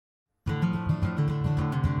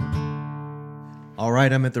All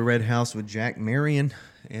right, I'm at the Red House with Jack Marion,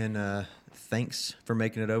 and thanks for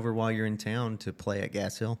making it over while you're in town to play at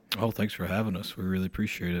Gas Hill. Oh, thanks for having us. We really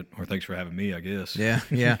appreciate it. Or thanks for having me, I guess. Yeah.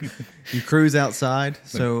 You cruise outside,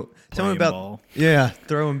 so tell me about ball.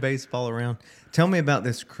 throwing baseball around. Tell me about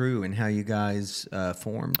this crew and how you guys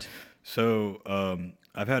formed. So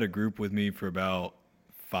I've had a group with me for about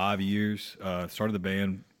 5 years. Started the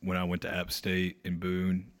band when I went to App State in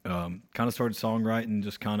Boone. Kind of started songwriting,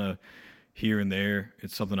 just kind of here and there.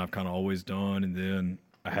 It's something I've kind of always done. And then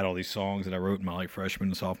I had all these songs that I wrote in my freshman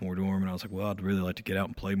and sophomore dorm, and I was like, well, I'd really like to get out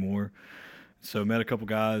and play more. So met a couple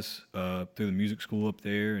guys through the music school up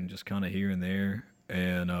there, and just kind of here and there.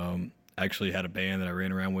 And actually had a band that I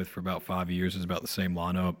ran around with for about 5 years. It's about the same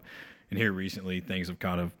lineup. And here recently, things have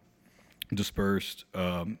kind of dispersed.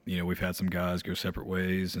 We've had some guys go separate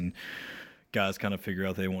ways, and guys kind of figure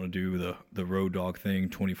out they want to do the road dog thing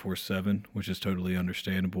 24/7, which is totally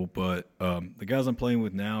understandable. But the guys I'm playing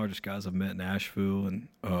with now are just guys I've met in Nashville, and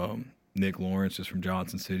Nick Lawrence is from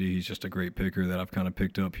Johnson City. He's just a great picker that I've kind of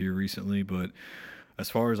picked up here recently. But as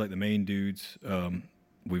far as like the main dudes,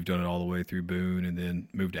 we've done it all the way through Boone, and then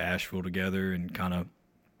moved to Asheville together, and kind of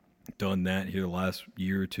done that here the last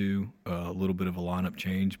year or two. A little bit of a lineup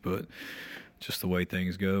change, but just the way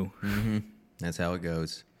things go. Mm-hmm. That's how it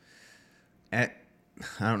goes. I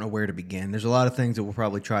don't know where to begin. There's a lot of things that we'll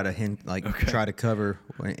probably try to cover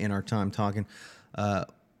in our time talking.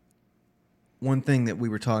 One thing that we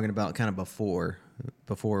were talking about kind of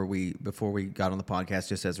before we got on the podcast,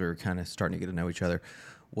 just as we were kind of starting to get to know each other,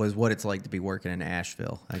 was what it's like to be working in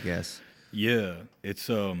Asheville, I guess. Yeah, it's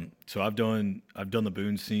so I've done the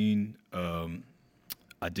Boone scene.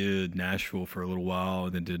 I did Nashville for a little while,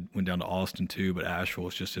 and then went down to Austin too. But Asheville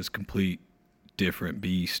is just this complete different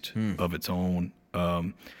beast of its own.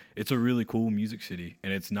 It's a really cool music city,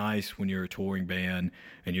 and it's nice when you're a touring band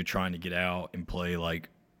and you're trying to get out and play like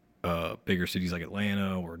bigger cities like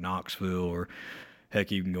Atlanta or Knoxville, or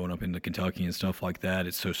heck, even going up into Kentucky and stuff like that.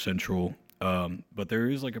 It's so central. But there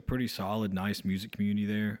is like a pretty solid, nice music community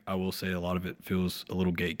there. I will say a lot of it feels a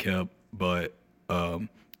little gatekept, but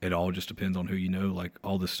it all just depends on who you know. Like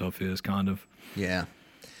all this stuff is kind of. Yeah.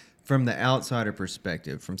 From the outsider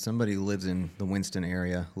perspective, from somebody who lives in the Winston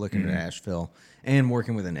area, looking at Asheville, and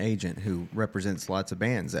working with an agent who represents lots of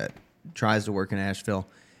bands that tries to work in Asheville,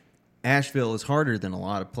 Asheville is harder than a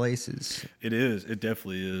lot of places. It is. It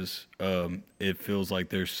definitely is. It feels like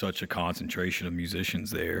there's such a concentration of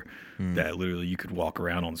musicians there that literally you could walk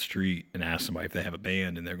around on the street and ask somebody if they have a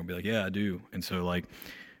band, and they're going to be like, yeah, I do. And so like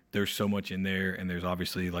there's so much in there, and there's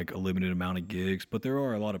obviously like a limited amount of gigs, but there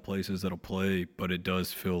are a lot of places that'll play, but it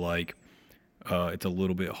does feel like it's a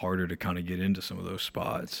little bit harder to kind of get into some of those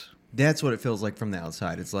spots. That's what it feels like from the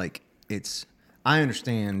outside. It's like I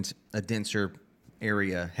understand a denser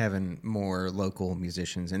area having more local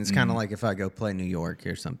musicians, and it's kind of like if I go play New York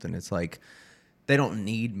or something, it's like they don't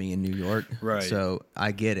need me in New York, right? So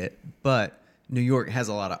I get it, but New York has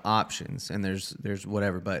a lot of options, and there's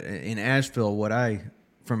whatever. But in Asheville,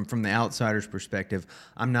 from the outsider's perspective,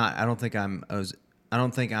 I don't think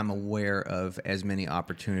I'm aware of as many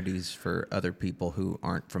opportunities for other people who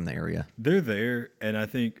aren't from the area. They're there, and I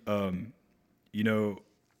think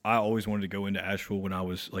I always wanted to go into Asheville when I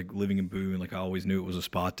was like living in Boone. Like I always knew it was a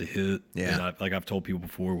spot to hit. Yeah. And I've told people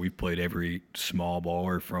before, we've played every small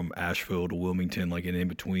bar from Asheville to Wilmington, like in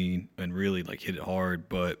between, and really like hit it hard.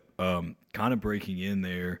 But kind of breaking in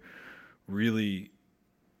there, really,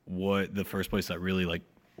 what the first place that really like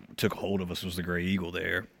took hold of us was the Gray Eagle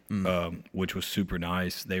there, which was super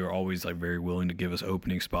nice. They were always like very willing to give us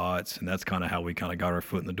opening spots, and that's kind of how we kind of got our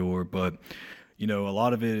foot in the door. But a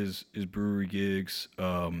lot of it is brewery gigs.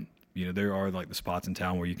 There are like the spots in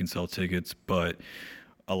town where you can sell tickets, but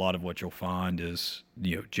a lot of what you'll find is,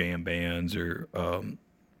 jam bands or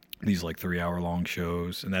these like 3-hour long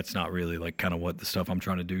shows. And that's not really like kind of what the stuff I'm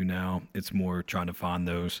trying to do now. It's more trying to find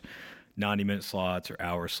those 90-minute slots or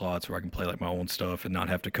hour slots where I can play like my own stuff and not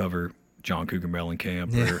have to cover John Cougar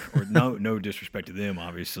Mellencamp or no disrespect to them,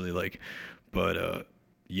 obviously, but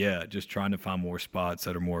just trying to find more spots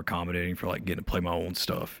that are more accommodating for like getting to play my own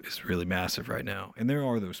stuff is really massive right now. And there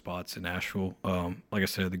are those spots in Nashville. Like I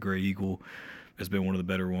said, the Gray Eagle has been one of the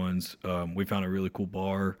better ones. We found a really cool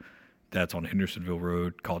bar that's on Hendersonville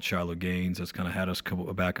Road called Shiloh Gaines. That's kind of had us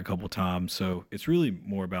back a couple times. So it's really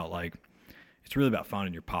more about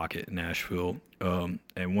finding your pocket in Nashville. And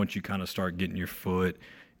once you kind of start getting your foot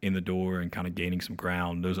in the door and kind of gaining some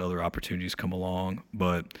ground, those other opportunities come along.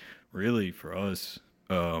 But really for us,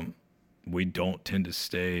 we don't tend to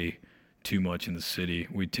stay too much in the city.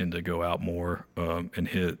 We tend to go out more and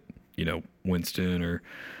hit, Winston or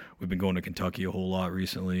we've been going to Kentucky a whole lot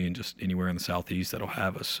recently, and just anywhere in the Southeast that'll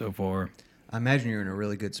have us so far. I imagine you're in a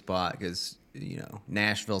really good spot because, you know,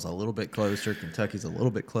 Nashville's a little bit closer, Kentucky's a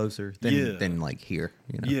little bit closer than like here.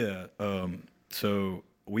 You know? Yeah. So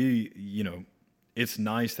we, you know, it's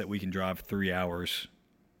nice that we can drive 3 hours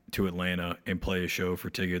to Atlanta and play a show for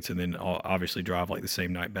tickets, and then obviously drive like the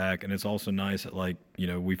same night back. And it's also nice that, like, you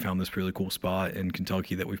know, we found this really cool spot in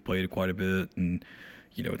Kentucky that we've played quite a bit, and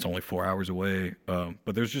you know, it's only 4 hours away.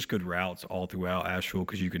 But there's just good routes all throughout Asheville,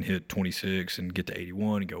 because you can hit 26 and get to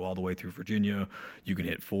 81 and go all the way through Virginia. You can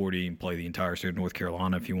hit 40 and play the entire state of North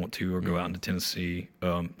Carolina if you want to, or go out into Tennessee.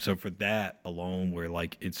 So for that alone, where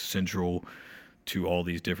like it's central to all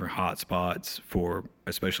these different hot spots for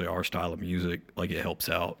especially our style of music, like it helps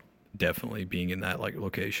out definitely being in that like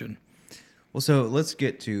location. Well, so let's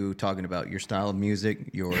get to talking about your style of music,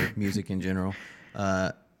 your music in general.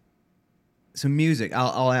 So music,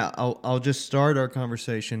 I'll just start our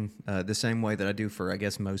conversation the same way that I do for, I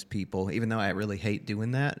guess, most people, even though I really hate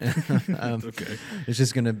doing that. Okay. It's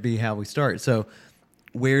just going to be how we start. So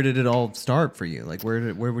where did it all start for you? Like,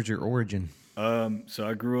 where was your origin? So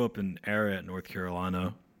I grew up in Ararat, North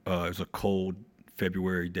Carolina. It was a cold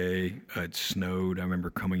February day. It snowed. I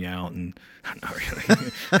remember coming out and not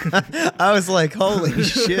really. I was like, holy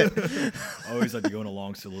shit. I always had to go in a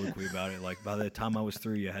long soliloquy about it. Like, by the time I was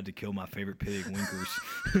 3, I had to kill my favorite pig, Winkers.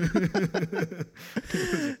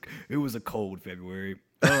 It was a cold February.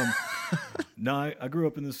 No, I grew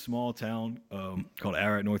up in this small town called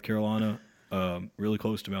Ararat, North Carolina, really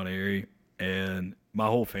close to Mount Airy, and my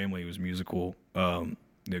whole family was musical.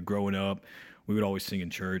 Growing up, we would always sing in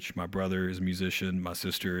church. My brother is a musician. My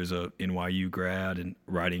sister is a NYU grad and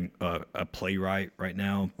writing a playwright right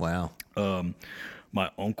now. Wow. My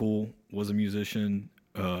uncle was a musician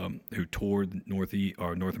who toured North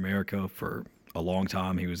America for a long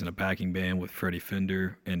time. He was in a backing band with Freddie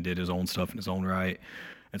Fender and did his own stuff in his own right.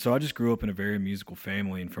 And so I just grew up in a very musical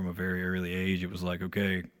family, and from a very early age, it was like,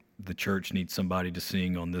 okay, the church needs somebody to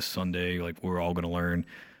sing on this Sunday. Like, we're all going to learn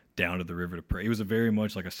Down to the River to Pray. It was a very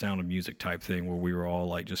much like a Sound of Music type thing where we were all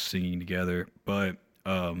like just singing together. But,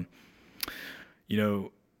 you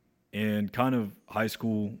know, in kind of high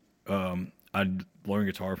school, I'd learned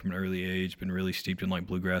guitar from an early age, been really steeped in like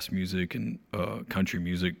bluegrass music and country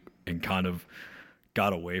music, and kind of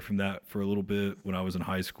got away from that for a little bit when I was in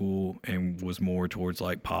high school and was more towards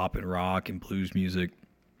like pop and rock and blues music.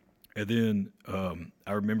 And then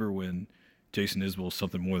I remember when Jason Isbell's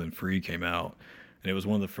Something More Than Free came out, and it was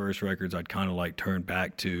one of the first records I'd kind of like turned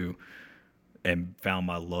back to and found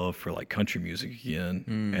my love for like country music again.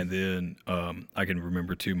 And then I can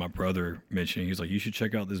remember too, my brother mentioning, he's like, you should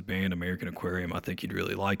check out this band, American Aquarium. I think you'd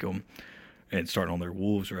really like them. And starting on their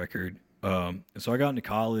Wolves record. And so I got into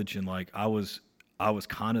college, and like I was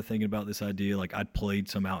kind of thinking about this idea. Like, I'd played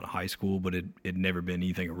some out in high school, but it'd never been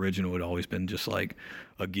anything original. It'd always been just like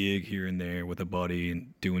a gig here and there with a buddy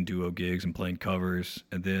and doing duo gigs and playing covers.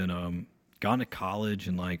 And then got into college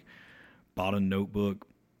and like bought a notebook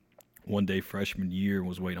one day freshman year,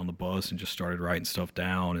 was waiting on the bus and just started writing stuff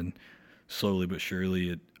down. And slowly but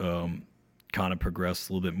surely it kind of progressed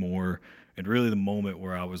a little bit more. And really the moment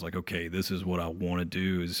where I was like, okay, this is what I want to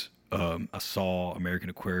do is I saw American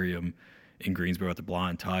Aquarium in Greensboro at the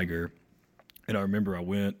Blind Tiger. And I remember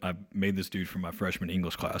I made this dude from my freshman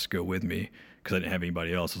English class go with me because I didn't have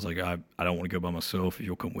anybody else. I was like, I don't want to go by myself. If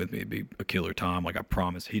you'll come with me, it'd be a killer time. Like, I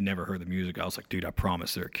promise. He'd never heard the music. I was like, dude, I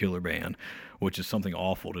promise they're a killer band, which is something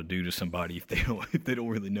awful to do to somebody if they don't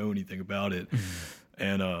really know anything about it.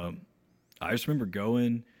 And I just remember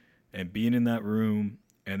going and being in that room,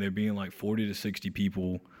 and there being like 40 to 60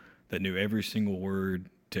 people that knew every single word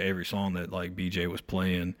to every song that like BJ was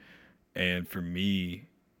playing. And for me,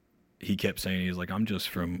 he kept saying, he's like, I'm just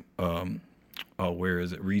from, where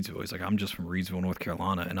is it? Reidsville. He's like, I'm just from Reidsville, North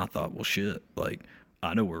Carolina. And I thought, well, shit, like,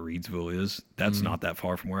 I know where Reidsville is. That's not that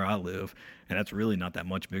far from where I live. And that's really not that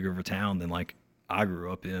much bigger of a town than like I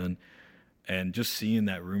grew up in. And just seeing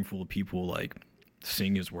that room full of people, like,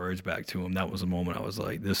 sing his words back to him, that was a moment I was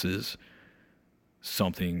like, this is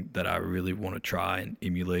something that I really want to try and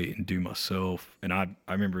emulate and do myself. And I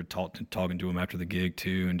remember talking to him after the gig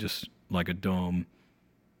too, and just like a dumb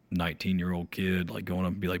 19-year-old kid, like going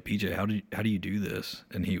up and be like, PJ, how do you do this?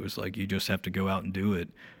 And he was like, you just have to go out and do it.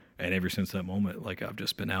 And ever since that moment, like, I've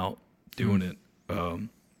just been out doing it.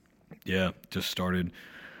 Just started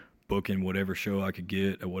booking whatever show I could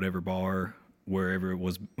get at whatever bar, wherever it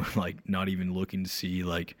was, like, not even looking to see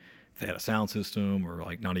like if they had a sound system, or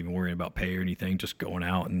like not even worrying about pay or anything, just going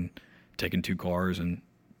out and taking 2 cars and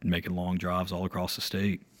making long drives all across the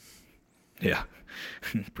state. Yeah.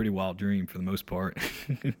 Pretty wild dream for the most part.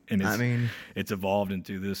 And I mean, it's evolved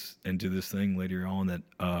into this thing later on that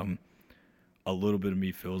a little bit of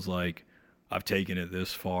me feels like I've taken it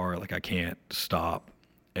this far, like I can't stop.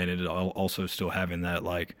 And it also still having that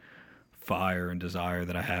like fire and desire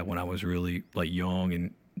that I had when I was really like young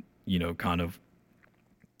and, you know, kind of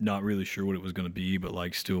not really sure what it was going to be, but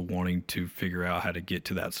like still wanting to figure out how to get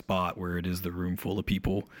to that spot where it is the room full of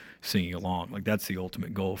people singing along. Like that's the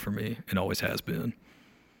ultimate goal for me and always has been.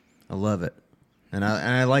 I love it. And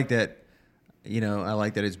I like that, you know, I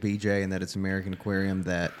like that it's BJ and that it's American Aquarium,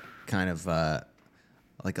 that kind of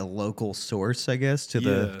like a local source, I guess, to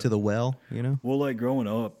the well, you know? Well, like growing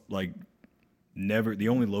up, like the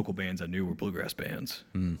only local bands I knew were bluegrass bands.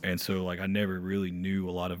 And so like I never really knew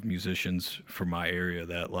a lot of musicians from my area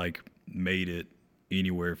that like made it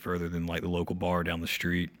anywhere further than like the local bar down the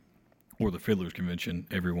street or the Fiddlers Convention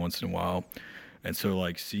every once in a while. And so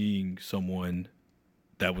like seeing someone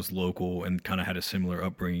that was local and kind of had a similar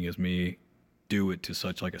upbringing as me do it to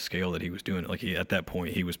such like a scale that he was doing it. Like at that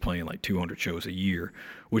point he was playing like 200 shows a year,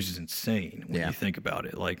 which is insane when you think about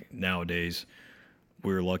it. Like nowadays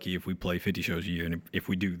we're lucky if we play 50 shows a year, and if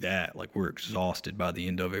we do that, like we're exhausted by the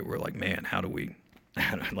end of it. We're like, man, how do we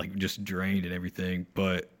like just drained and everything.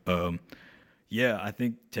 But yeah, I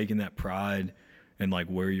think taking that pride and like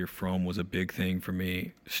where you're from was a big thing for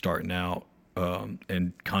me starting out,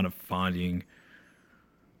 and kind of finding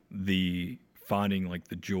like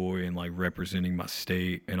the joy and like representing my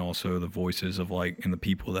state and also the voices of like and the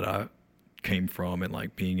people that I came from and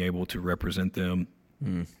like being able to represent them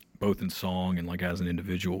both in song and like as an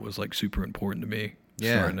individual was like super important to me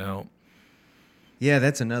starting out. Yeah,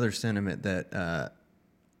 that's another sentiment that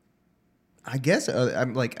I guess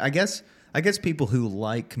people who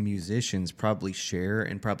like musicians probably share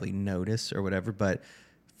and probably notice or whatever. But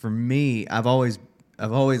for me, I've always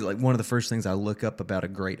like one of the first things I look up about a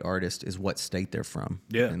great artist is what state they're from,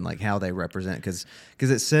 and like how they represent, because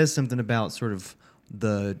it says something about sort of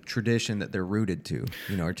the tradition that they're rooted to,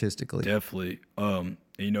 you know, artistically. Definitely.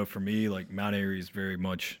 You know, for me, like Mount Airy is very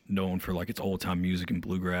much known for like its old time music and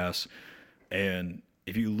bluegrass. And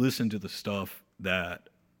if you listen to the stuff that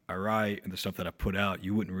I write and the stuff that I put out,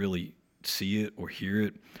 you wouldn't really see it or hear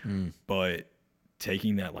it. But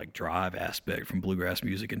taking that like drive aspect from bluegrass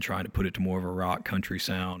music and trying to put it to more of a rock country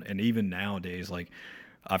sound, and even nowadays, like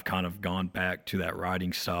I've kind of gone back to that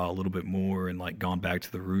writing style a little bit more and like gone back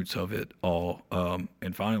to the roots of it all,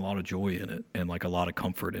 and finding a lot of joy in it and like a lot of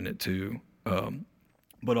comfort in it too.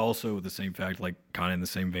 But also the same fact, like kind of in the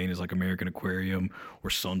same vein as like American Aquarium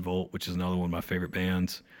or Sunvolt, which is another one of my favorite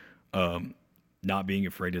bands. Not being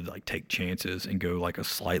afraid to like take chances and go like a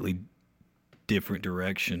slightly different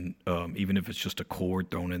direction, even if it's just a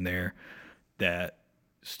chord thrown in there that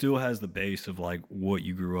still has the base of like what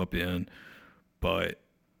you grew up in, but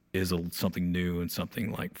is something new and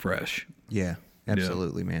something like fresh. Yeah,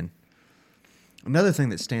 absolutely, man. Another thing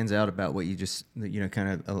that stands out about what you just, you know,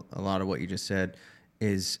 kind of a lot of what you just said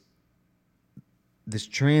is this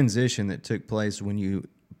transition that took place when you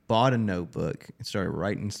bought a notebook and started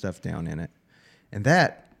writing stuff down in it. And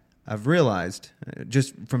that I've realized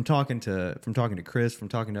just from talking to Chris, from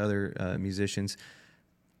talking to other musicians,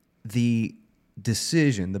 the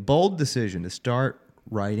bold decision to start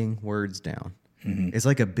writing words down is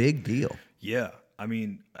like a big deal. Yeah. I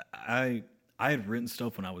mean, I had written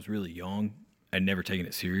stuff when I was really young and never taken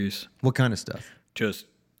it serious. What kind of stuff? Just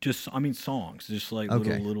I mean songs, just like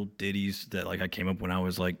little ditties that like I came up when I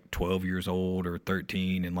was like 12 years old or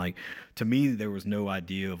 13, and like to me there was no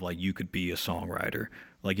idea of like you could be a songwriter.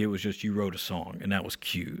 Like it was just you wrote a song and that was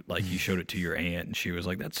cute. Like you showed it to your aunt and she was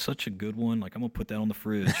like, "That's such a good one. Like I'm gonna put that on the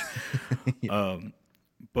fridge."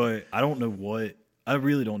 But I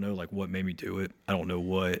really don't know like what made me do it. I don't know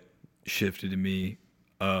what shifted in me.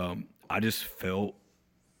 I just felt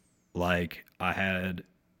like I had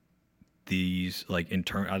these like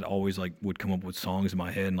I'd always like would come up with songs in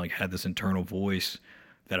my head and like had this internal voice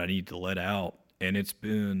that I need to let out. And it's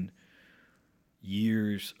been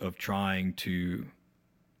years of trying to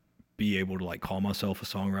be able to like call myself a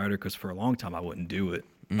songwriter, because for a long time I wouldn't do it.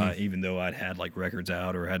 Even though I'd had like records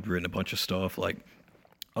out or had written a bunch of stuff, like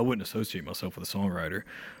I wouldn't associate myself with a songwriter.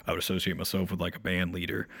 I would associate myself with like a band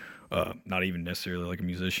leader, not even necessarily like a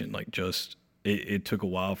musician. Like just it took a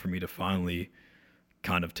while for me to finally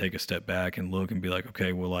kind of take a step back and look and be like,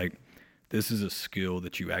 okay, well, like this is a skill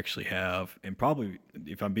that you actually have. And probably,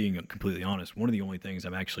 if I'm being completely honest, one of the only things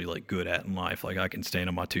I'm actually like good at in life. Like I can stand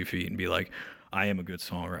on my 2 feet and be like, I am a good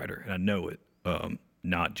songwriter, and I know it.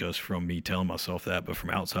 Not just from me telling myself that, but from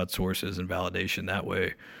outside sources and validation that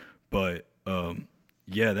way. But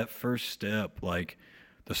yeah, that first step, like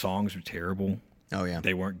the songs were terrible. Oh yeah.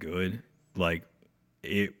 They weren't good. Like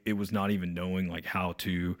it was not even knowing like how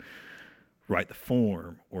to write the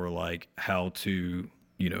form or like how to,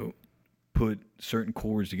 put certain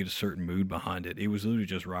chords to get a certain mood behind it. It was literally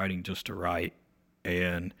just writing just to write.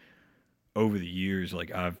 And over the years,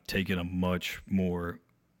 like I've taken a much more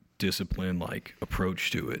disciplined like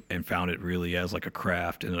approach to it and found it really as like a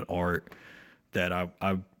craft and an art that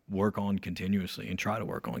I work on continuously and try to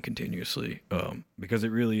work on continuously, because it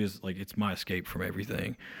really is like it's my escape from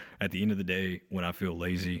everything. At the end of the day, when I feel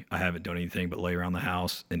lazy, I haven't done anything but lay around the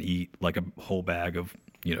house and eat like a whole bag of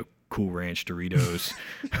Cool Ranch Doritos,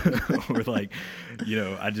 or like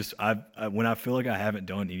I when I feel like I haven't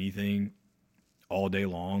done anything all day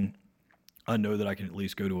long, I know that I can at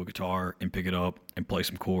least go to a guitar and pick it up and play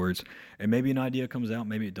some chords, and maybe an idea comes out,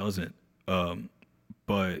 maybe it doesn't,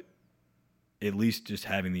 but at least just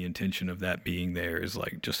having the intention of that being there is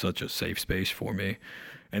like just such a safe space for me.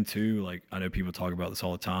 And two, like I know people talk about this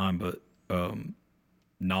all the time, but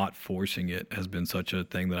not forcing it has been such a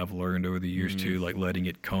thing that I've learned over the years too, like letting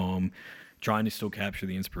it come, trying to still capture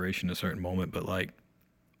the inspiration in a certain moment, but like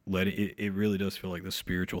letting it really does feel like the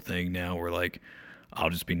spiritual thing now where like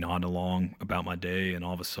I'll just be nodding along about my day and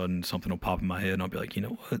all of a sudden something will pop in my head and I'll be like, you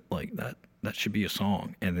know what, like that should be a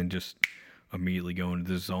song. And then just immediately go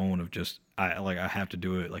into this zone of just, I have to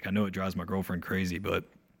do it. Like I know it drives my girlfriend crazy, but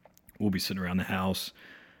we'll be sitting around the house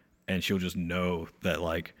and she'll just know that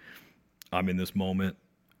like I'm in this moment.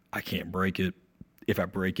 I can't break it. If I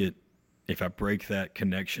break that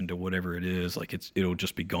connection to whatever it is, like it'll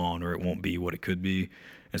just be gone or it won't be what it could be.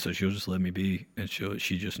 And so she'll just let me be. And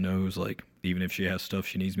she just knows like, even if she has stuff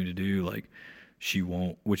she needs me to do, like she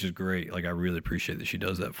won't, which is great. Like I really appreciate that she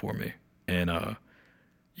does that for me. And,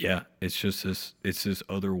 yeah, it's just this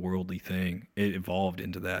otherworldly thing. It evolved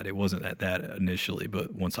into that. It wasn't at that initially,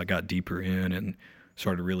 but once I got deeper in and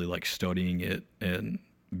started really like studying it and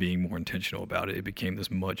being more intentional about it, it became this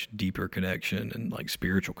much deeper connection and like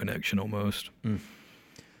spiritual connection almost.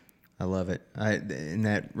 I love it. In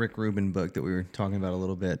that Rick Rubin book that we were talking about a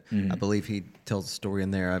little bit, I believe he tells a story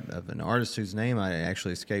in there of an artist whose name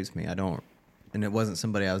actually escapes me. And it wasn't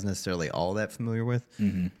somebody I was necessarily all that familiar with,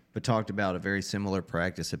 but talked about a very similar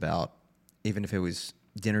practice about even if it was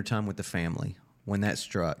dinner time with the family, when that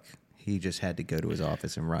struck, he just had to go to his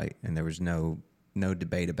office and write, and there was no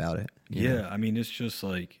debate about it. You know? I mean, it's just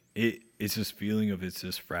like it's this feeling of it's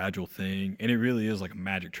this fragile thing, and it really is like a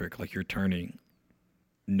magic trick. Like you're turning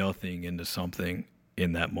nothing into something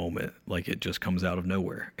in that moment. Like it just comes out of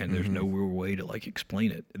nowhere, and there's no real way to like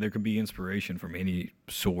explain it. There could be inspiration from any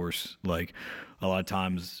source. Like a lot of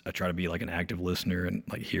times I try to be like an active listener and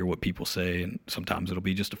like hear what people say, and sometimes it'll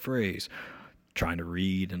be just a phrase, trying to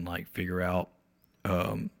read and like figure out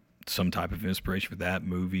some type of inspiration for that.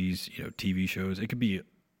 Movies, TV shows. It could be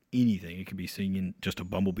anything. It could be singing just a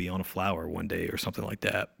bumblebee on a flower one day or something like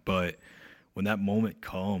that. But when that moment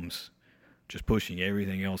comes, just pushing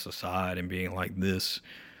everything else aside and being like, this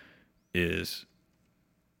is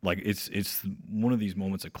like, it's one of these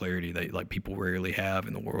moments of clarity that like people rarely have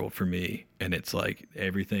in the world for me. And it's like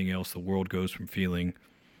everything else, the world goes from feeling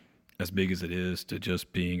as big as it is to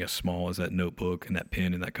just being as small as that notebook and that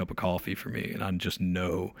pen and that cup of coffee for me. And I just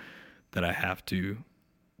know that I have to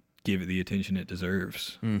give it the attention it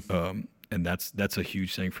deserves. And that's a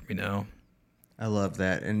huge thing for me now. I love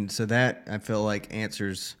that. And so that I feel like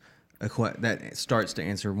answers that starts to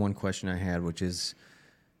answer one question I had, which is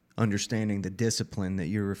understanding the discipline that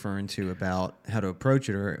you're referring to about how to approach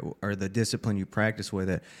it, or the discipline you practice with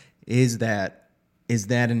it. Is that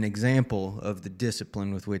an example of the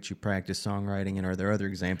discipline with which you practice songwriting? And are there other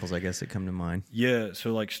examples, I guess, that come to mind? Yeah.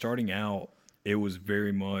 So like starting out, it was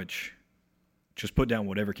very much just put down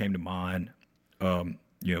whatever came to mind.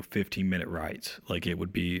 15-minute writes. Like it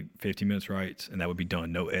would be 15 minutes writes, and that would be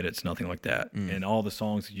done. No edits, nothing like that. And all the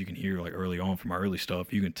songs that you can hear like early on from my early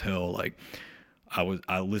stuff, you can tell like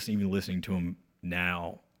even listening to them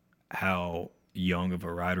now, how young of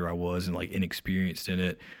a writer I was and like inexperienced in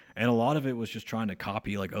it. And a lot of it was just trying to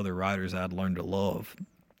copy like other writers I'd learned to love.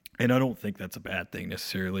 And I don't think that's a bad thing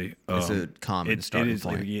necessarily. It's a common starting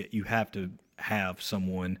point. Like you have to have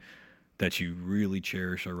someone that you really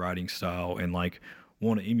cherish a writing style and like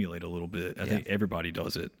want to emulate a little bit. I think everybody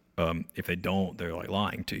does it. If they don't, they're like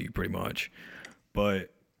lying to you pretty much.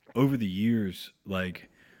 But over the years, like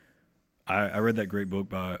I read that great book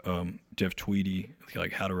by Jeff Tweedy,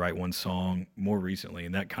 like How to Write One Song, more recently,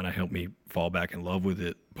 and that kind of helped me fall back in love with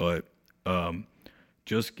it. But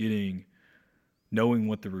just knowing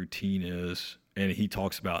what the routine is, and he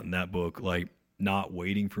talks about in that book, like not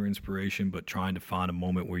waiting for inspiration, but trying to find a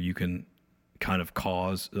moment where you can kind of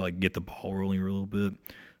get the ball rolling a little bit.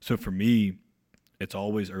 So for me, it's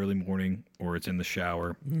always early morning or it's in the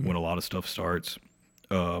shower when a lot of stuff starts.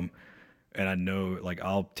 And I know, like,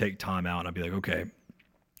 I'll take time out and I'll be like, okay,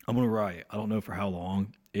 I'm going to write. I don't know for how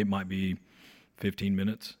long. It might be 15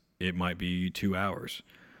 minutes. It might be 2 hours.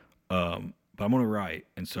 But I'm going to write.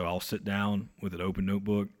 And so I'll sit down with an open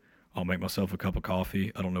notebook. I'll make myself a cup of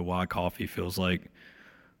coffee. I don't know why coffee feels like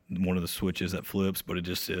one of the switches that flips, but it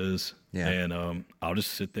just is. Yeah. And I'll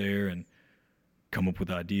just sit there and come up with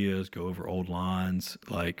ideas, go over old lines,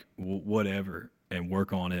 like whatever, and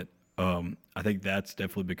work on it. I think that's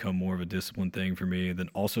definitely become more of a discipline thing for me. And then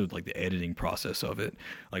also like the editing process of it,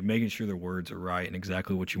 like making sure the words are right and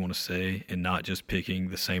exactly what you want to say, and not just picking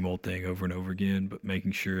the same old thing over and over again, but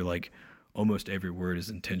making sure like almost every word is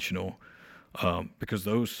intentional. Because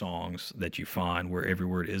those songs that you find where every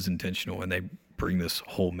word is intentional and they bring this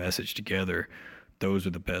whole message together, those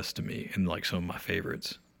are the best to me and like some of my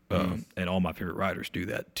favorites. And all my favorite writers do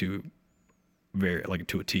that to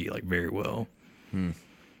a T, like very well.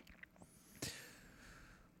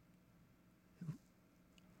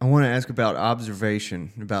 I want to ask about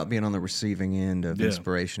observation, about being on the receiving end of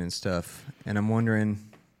inspiration and stuff. And I'm wondering,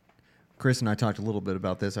 Chris and I talked a little bit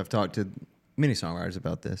about this. I've talked to many songwriters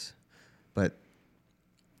about this, but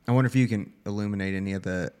I wonder if you can illuminate any of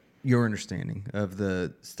your understanding of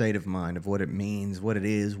the state of mind, of what it means, what it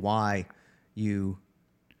is, why you,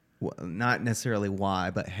 not necessarily why,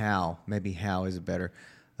 but how. Maybe how is a better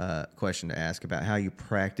question to ask, about how you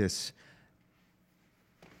practice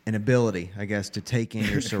an ability, I guess, to take in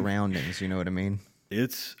your surroundings. You know what I mean?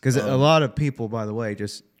 It's because a lot of people, by the way,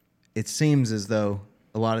 just it seems as though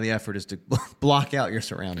a lot of the effort is to block out your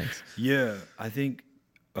surroundings. Yeah, I think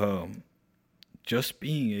just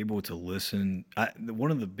being able to listen. One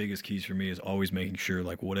of the biggest keys for me is always making sure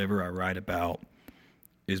like whatever I write about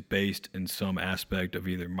is based in some aspect of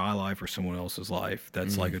either my life or someone else's life.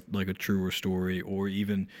 That's like a truer story, or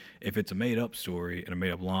even if it's a made up story and a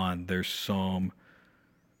made up line, there's some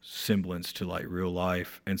semblance to like real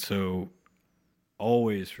life. And so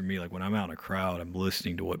always for me, like when I'm out in a crowd, I'm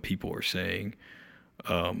listening to what people are saying,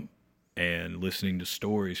 and listening to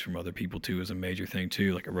stories from other people too is a major thing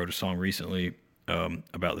too. Like I wrote a song recently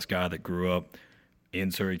about this guy that grew up in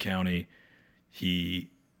Surrey County. He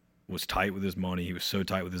was tight with his money. He was so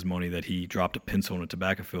tight with his money that he dropped a pencil in a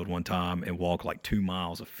tobacco field one time and walked like 2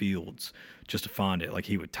 miles of fields just to find it. Like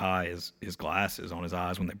he would tie his glasses on his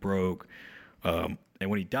eyes when they broke. And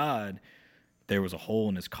when he died, there was a hole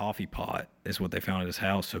in his coffee pot, is what they found at his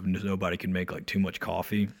house, so nobody could make like too much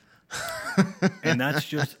coffee. And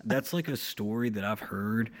that's like a story that I've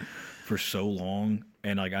heard for so long.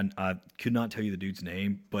 And like I could not tell you the dude's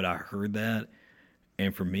name, but I heard that.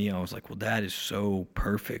 And for me, I was like, well, that is so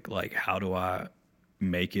perfect. Like, how do I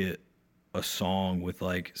make it a song with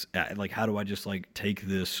like how do I just like take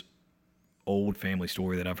this old family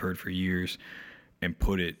story that I've heard for years and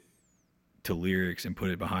put it to lyrics and put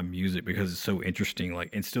it behind music, because it's so interesting, like,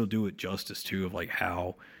 and still do it justice too, of like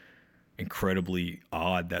how incredibly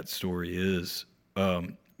odd that story is.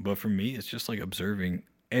 But for me, it's just like observing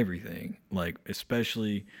everything, like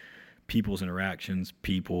especially people's interactions,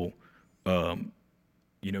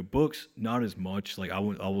 books, not as much. Like I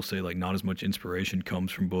will say like not as much inspiration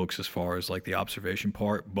comes from books as far as like the observation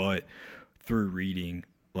part, but through reading,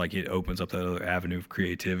 like it opens up that other avenue of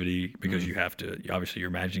creativity, because you have to, obviously you're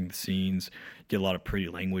imagining the scenes, get a lot of pretty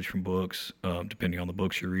language from books, depending on the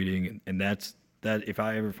books you're reading. And that's if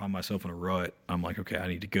I ever find myself in a rut, I'm like, okay, I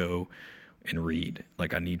need to go and read.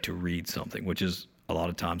 Like I need to read something, which is a lot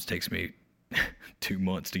of times takes me 2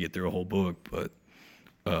 months to get through a whole book. But,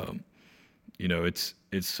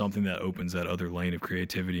 it's something that opens that other lane of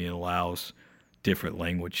creativity and allows different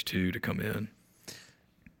language too to come in.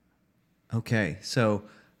 Okay, so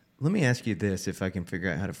let me ask you this, if I can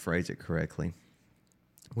figure out how to phrase it correctly.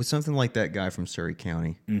 With something like that guy from Surrey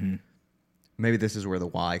County, maybe this is where the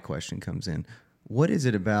why question comes in. What is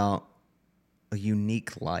it about a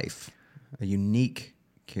unique life, a unique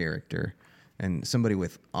character, and somebody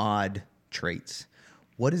with odd traits?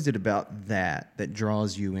 What is it about that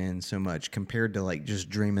draws you in so much compared to like just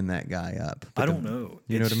dreaming that guy up? I don't know.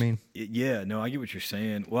 You know what I mean? Yeah, no, I get what you're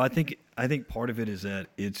saying. Well, I think part of it is that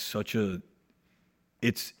it's such a,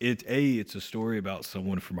 it's a story about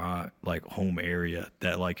someone from my like home area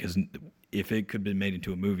that like is, if it could have been made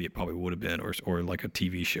into a movie, it probably would have been, or like a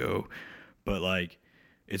TV show. But like,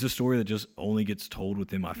 it's a story that just only gets told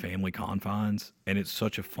within my family confines. And it's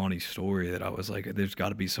such a funny story that I was like, there's got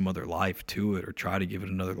to be some other life to it, or try to give it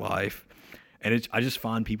another life. And I just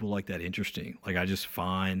find people like that interesting. Like I just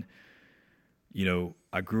find,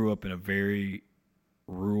 I grew up in a very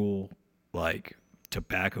rural like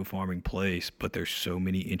tobacco farming place, but there's so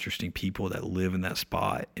many interesting people that live in that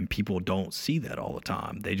spot, and people don't see that all the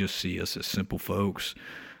time. They just see us as simple folks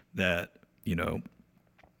that, you know,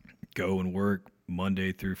 go and work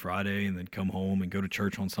Monday through Friday and then come home and go to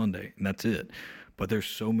church on Sunday, and that's it. But there's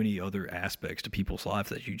so many other aspects to people's lives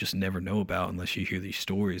that you just never know about unless you hear these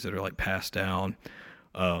stories that are like passed down.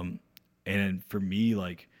 And for me,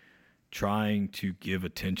 like, trying to give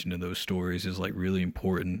attention to those stories is like really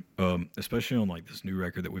important, especially on like this new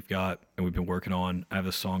record that we've got and we've been working on. I have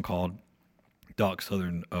a song called Doc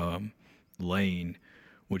Southern Lane,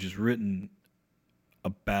 which is written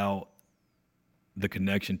about the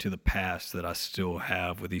connection to the past that I still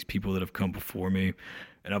have with these people that have come before me.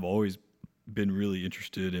 And I've always been really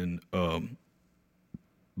interested in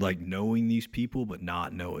like knowing these people but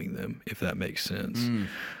not knowing them, if that makes sense.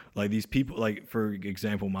 Like these people, like for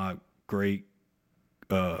example, my great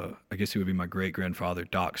I guess it would be my great grandfather,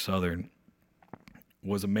 Doc Southern,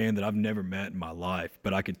 was a man that I've never met in my life,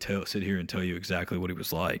 but I could sit here and tell you exactly what he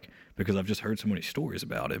was like because I've just heard so many stories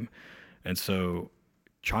about him. And so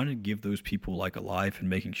trying to give those people like a life and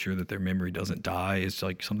making sure that their memory doesn't die is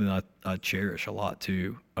like something that I cherish a lot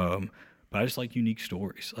too. But I just like unique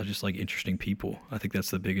stories. I just like interesting people. I think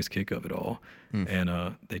that's the biggest kick of it all.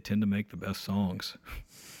 And they tend to make the best songs.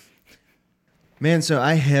 Man, so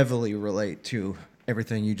I heavily relate to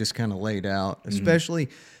everything you just kind of laid out, especially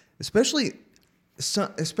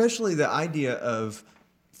the idea of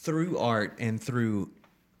through art and through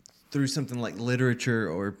something like literature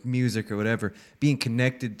or music or whatever, being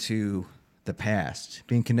connected to the past,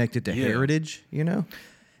 being connected to heritage, you know?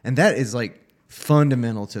 And that is like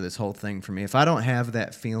fundamental to this whole thing for me. If I don't have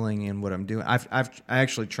that feeling in what I'm doing, I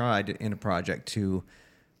actually tried in a project to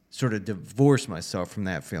sort of divorce myself from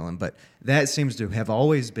that feeling, but that seems to have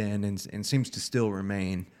always been and seems to still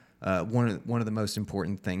remain one of the most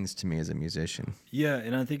important things to me as a musician. Yeah,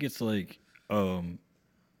 and I think it's like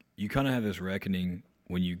you kind of have this reckoning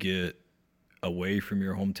when you get away from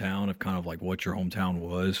your hometown of kind of like what your hometown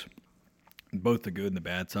was, both the good and the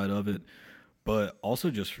bad side of it. But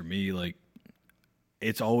also just for me, like,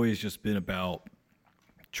 it's always just been about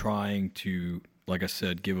trying to, like I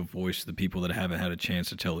said, give a voice to the people that haven't had a chance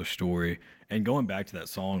to tell their story. And going back to that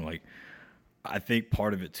song, like, I think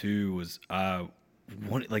part of it too was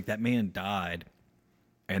like that man died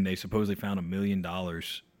and they supposedly found $1 million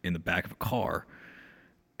in the back of a car.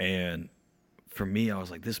 And for me, I was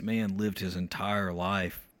like, this man lived his entire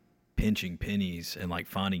life pinching pennies and like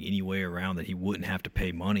finding any way around that he wouldn't have to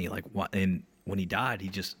pay money. Like, what? And when he died, he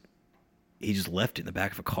just left it in the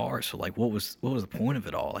back of a car. So like, what was the point of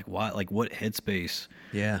it all? Like, why? Like, what headspace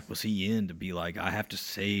was he in to be like, I have to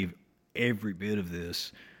save every bit of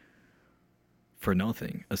this for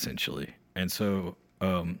nothing, essentially? And so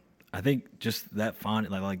I think just that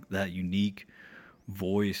like that unique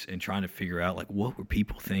voice and trying to figure out like what were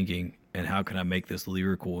people thinking and how can I make this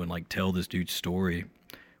lyrical and like tell this dude's story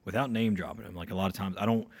without name dropping him. Like a lot of times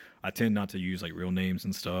I tend not to use like real names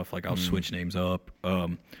and stuff. Like I'll switch names up.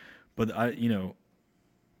 But I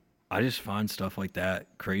just find stuff like that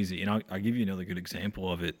crazy. And I'll give you another good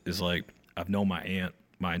example of it is like, I've known my aunt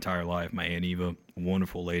my entire life, my Aunt Eva,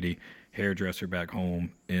 wonderful lady, hairdresser back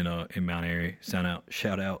home in Mount Airy.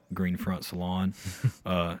 Shout out Green Front Salon.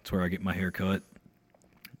 It's where I get my hair cut.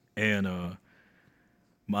 And I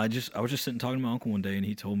was just sitting talking to my uncle one day, and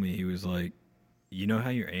he told me, he was like, you know how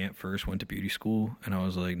your aunt first went to beauty school? And I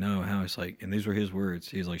was like, no, how? It's like, and these were his words.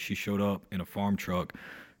 He's like, she showed up in a farm truck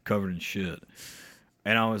covered in shit.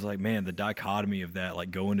 And I was like, man, the dichotomy of that,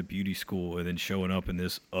 like going to beauty school and then showing up in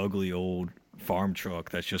this ugly old farm truck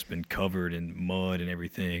that's just been covered in mud and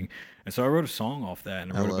everything. And so I wrote a song off that,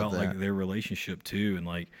 and I wrote about like their relationship too. And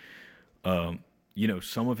like,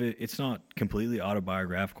 some of it, it's not completely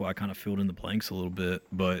autobiographical. I kind of filled in the blanks a little bit,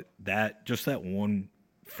 but that one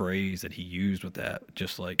phrase that he used with that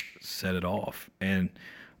just like set it off. And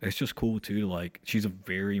it's just cool too. Like, she's a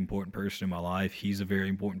very important person in my life. He's a very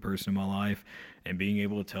important person in my life. And being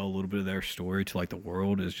able to tell a little bit of their story to like the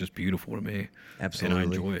world is just beautiful to me. Absolutely.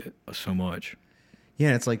 And I enjoy it so much.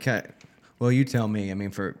 Yeah, it's like, well, you tell me. I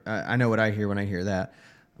mean, I know what I hear when I hear that.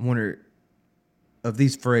 I wonder, of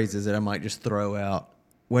these phrases that I might just throw out,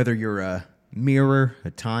 whether you're a mirror, a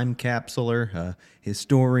time capsuler, a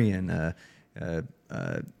historian,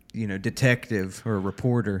 detective or a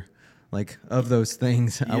reporter, like, of those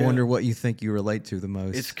things, I wonder what you think you relate to the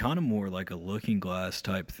most. It's kind of more like a looking glass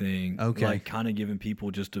type thing. Okay. Like, kind of giving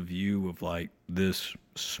people just a view of like this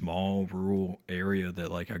small rural area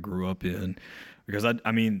that like I grew up in. Because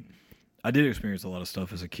I mean, I did experience a lot of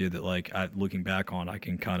stuff as a kid that, like, looking back on, I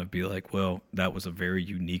can kind of be like, well, that was a very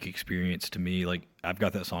unique experience to me. Like, I've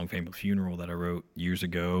got that song Family Funeral that I wrote years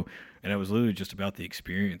ago, and it was literally just about the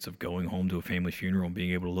experience of going home to a family funeral and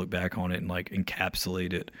being able to look back on it and, like,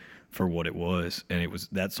 encapsulate it for what it was. And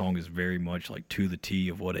that song is very much, like, to the T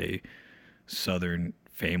of what a Southern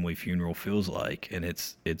family funeral feels like. And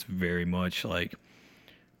it's very much like,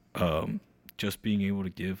 just being able to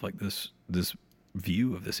give, like, this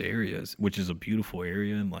view of this area, which is a beautiful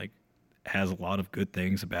area and, like, has a lot of good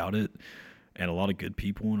things about it and a lot of good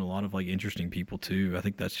people and a lot of, like, interesting people too. I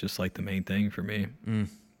think that's just, like, the main thing for me.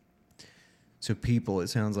 So people, it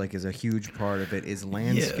sounds like, is a huge part of it. Is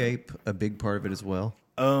landscape a big part of it as well?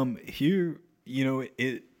 Here,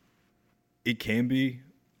 it can be.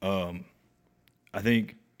 I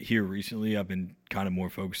think here recently I've been kind of more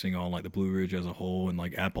focusing on, like, the Blue Ridge as a whole and,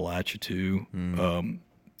 like, Appalachia too.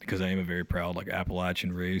 Because I am a very proud, like,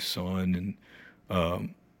 Appalachian raised son,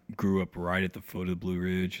 and grew up right at the foot of the Blue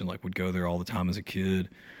Ridge and, like, would go there all the time as a kid.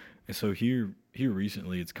 And so here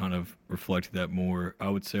recently it's kind of reflected that more. I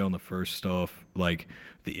would say on the first stuff, like,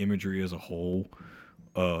 the imagery as a whole,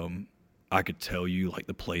 I could tell you, like,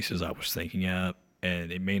 the places I was thinking at,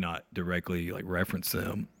 and it may not directly, like, reference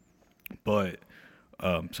them, but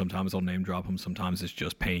sometimes I'll name drop them. Sometimes it's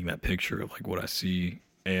just painting that picture of, like, what I see.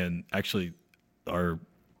 And actually, our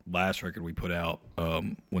last record we put out,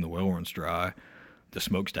 When the Well Runs Dry, the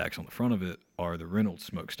smokestacks on the front of it are the Reynolds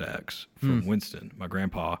smokestacks from Winston. My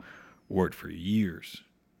grandpa worked for years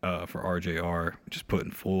for RJR, just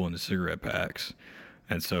putting full into cigarette packs.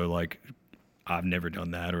 And so, like, I've never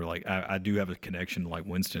done that. Or, like, I do have a connection to, like,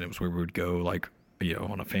 Winston. It was where we would go, like,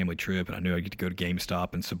 on a family trip, and I knew I'd get to go to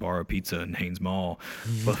GameStop and Sbarro Pizza and Haynes Mall.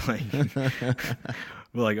 But,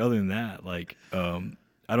 like, other than that, like,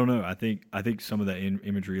 I don't know. I think some of that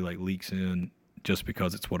imagery, like, leaks in just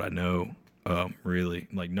because it's what I know. Really,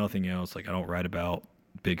 like, nothing else. Like, I don't write about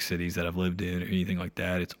big cities that I've lived in or anything like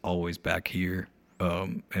that. It's always back here,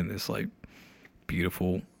 and this, like,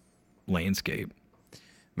 beautiful landscape.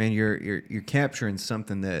 Man, you're capturing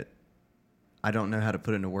something that I don't know how to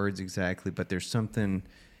put into words exactly, but there's something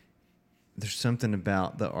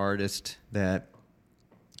about the artist that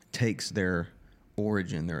takes their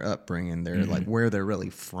origin, their upbringing, their like where they're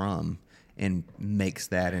really from, and makes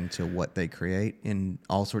that into what they create in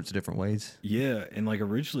all sorts of different ways. Yeah, and, like,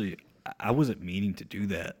 originally I wasn't meaning to do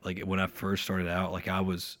that. Like, when I first started out, like,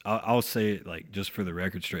 I'll say it, like, just for the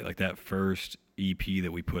record straight, like, that first EP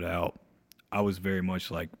that we put out, I was very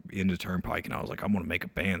much, like, into Turnpike, and I was like, I'm going to make a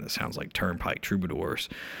band that sounds like Turnpike Troubadours.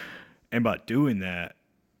 And by doing that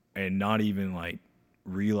and not even, like,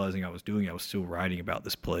 realizing I was doing it, I was still writing about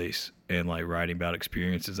this place and, like, writing about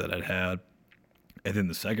experiences that I'd had. And then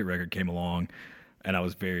the second record came along, and I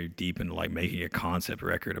was very deep into, like, making a concept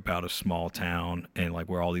record about a small town and, like,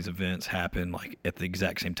 where all these events happen, like, at the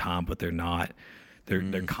exact same time, but they're not.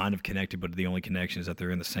 They're kind of connected, but the only connection is that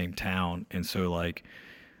they're in the same town. And so, like,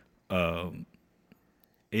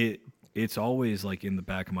 it's always, like, in the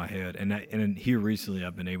back of my head, and here recently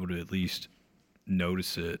I've been able to at least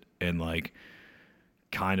notice it and, like,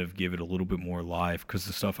 kind of give it a little bit more life, because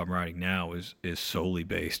the stuff I'm writing now is solely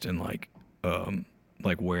based in, like,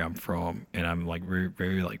 where I'm from, and I'm, like, very,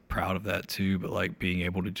 very, like, proud of that too. But, like, being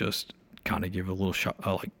able to just kind of give a little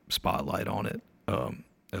like, spotlight on it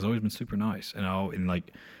has always been super nice. And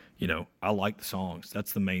I like the songs.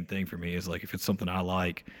 That's the main thing for me, is, like, if it's something I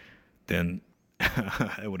like, then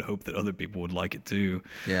I would hope that other people would like it too.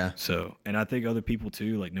 Yeah. So, and I think other people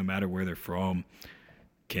too, like, no matter where they're from,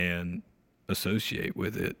 can associate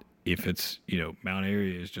with it. If it's, Mount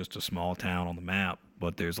Airy is just a small town on the map,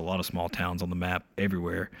 but there's a lot of small towns on the map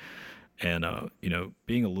everywhere. And,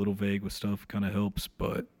 being a little vague with stuff kind of helps,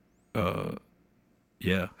 but,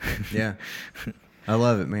 yeah. Yeah. I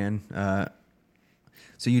love it, man.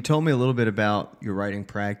 So you told me a little bit about your writing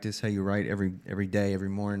practice, how you write every day, every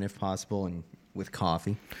morning, if possible, and with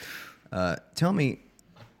coffee. Tell me,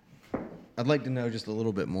 I'd like to know just a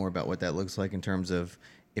little bit more about what that looks like in terms of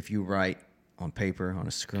if you write on paper, on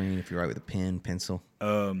a screen, if you write with a pen, pencil.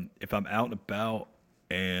 If I'm out and about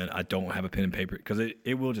and I don't have a pen and paper, because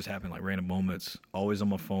it will just happen, like, random moments, always on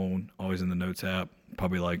my phone, always in the notes app,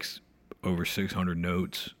 probably, like, over 600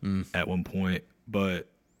 notes at one point. But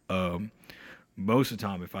most of the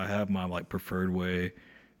time, if I have my, like, preferred way,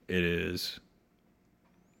 it is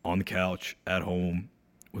on the couch at home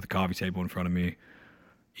with a coffee table in front of me.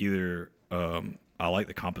 Either I like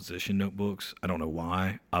the composition notebooks. I don't know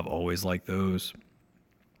why. I've always liked those.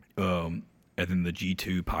 And then the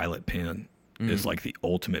G2 Pilot pen is, like, the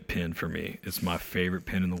ultimate pen for me. It's my favorite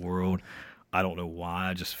pen in the world. I don't know why.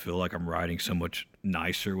 I just feel like I'm writing so much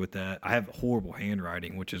nicer with that. I have horrible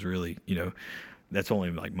handwriting, which is really, that's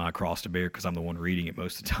only like my cross to bear because I'm the one reading it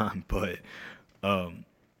most of the time. But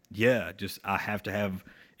yeah, just I have to have.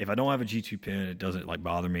 If I don't have a G2 pen, it doesn't like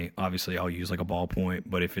bother me. Obviously, I'll use like a ballpoint.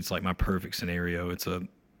 But if it's like my perfect scenario,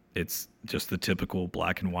 it's just the typical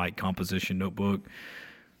black and white composition notebook,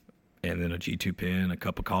 and then a G2 pen, a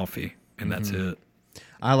cup of coffee, and that's it.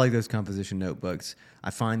 I like those composition notebooks. I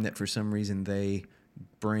find that for some reason they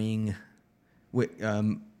bring.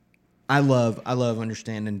 I love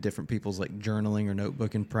understanding different people's like journaling or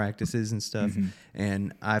notebooking practices and stuff.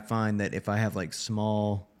 And I find that if I have like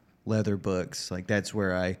small leather books, like that's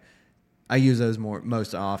where I use those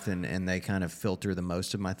most often, and they kind of filter the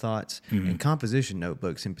most of my thoughts. And composition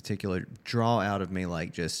notebooks in particular draw out of me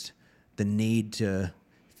like just the need to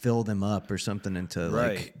fill them up or something, and to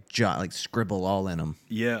like scribble all in them.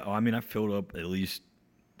 Yeah, I mean, I've filled up at least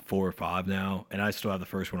 4 or 5 now, and I still have the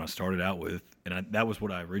first one I started out with, and that was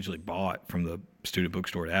what I originally bought from the student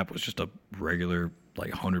bookstore app, was just a regular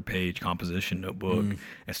like 100-page composition notebook.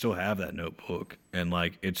 I still have that notebook, and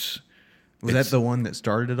like Was that the one that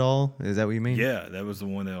started it all? Is that what you mean? Yeah, that was the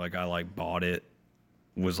one that like I like bought it,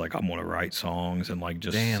 was like I'm gonna write songs, and like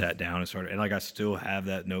just sat down and started, and like I still have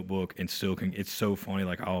that notebook and still can. It's so funny,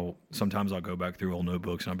 like sometimes I'll go back through old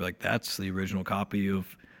notebooks and I'll be like, that's the original copy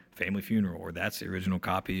of Family Funeral, or that's the original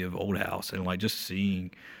copy of Old House, and like just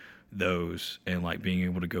seeing those and like being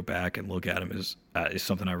able to go back and look at them is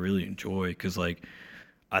something I really enjoy, because like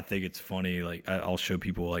I think it's funny, like I'll show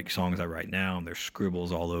people like songs I write now, and there's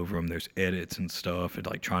scribbles all over them, there's edits and stuff, and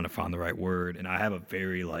like trying to find the right word, and I have a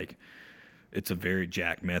very like it's a very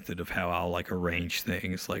Jack method of how I'll like arrange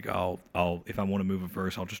things. Like I'll if I want to move a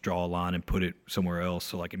verse, I'll just draw a line and put it somewhere else.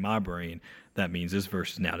 So like in my brain, that means this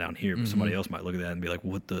verse is now down here, but somebody else might look at that and be like,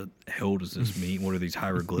 what the hell does this mean? What are these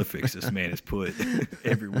hieroglyphics this man has put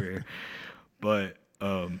everywhere? But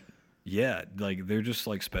yeah, like they're just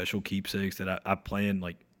like special keepsakes that I plan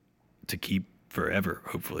like to keep forever,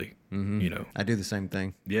 hopefully. I do the same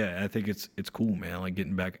thing. Yeah, I think it's cool, man, like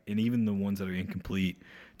getting back, and even the ones that are incomplete,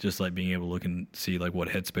 just like being able to look and see like what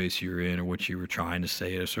headspace you're in or what you were trying to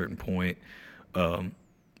say at a certain point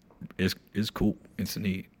is cool. It's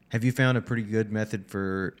neat. Have you found a pretty good method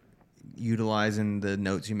for utilizing the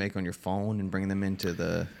notes you make on your phone and bringing them into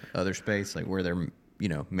the other space, like where they're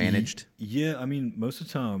managed? Yeah, I mean, most of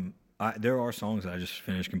the time there are songs that I just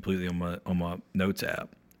finish completely on my notes app,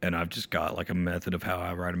 and I've just got like a method of how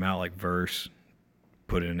I write them out, like verse,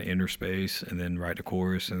 put in an inner space, and then write a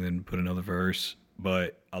chorus, and then put another verse.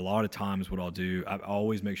 But a lot of times what I'll do, I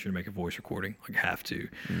always make sure to make a voice recording, like have to,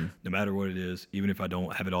 no matter what it is, even if I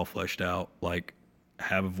don't have it all fleshed out, like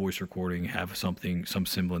have a voice recording, have some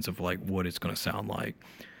semblance of like what it's going to sound like.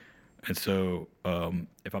 And so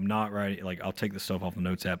if I'm not writing, like I'll take the stuff off the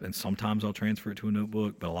notes app, and sometimes I'll transfer it to a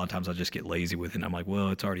notebook, but a lot of times I just get lazy with it. And I'm like, well,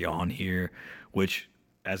 it's already on here, which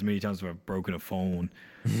as many times as I've broken a phone,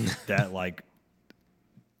 that like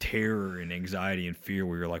terror and anxiety and fear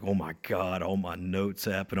where you're like, oh my God, all my notes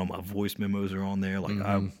app and all my voice memos are on there. Like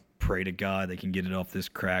I pray to God they can get it off this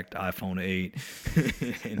cracked iPhone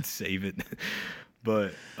 8 and save it.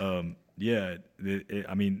 But yeah,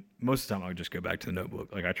 I mean, most of the time I'll just go back to the notebook.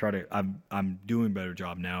 Like I'm doing a better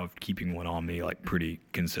job now of keeping one on me like pretty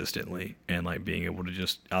consistently, and like being able to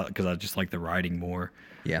just, because I just like the writing more.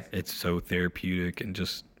 Yeah. It's so therapeutic, and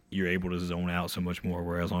just you're able to zone out so much more,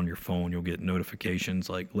 whereas on your phone you'll get notifications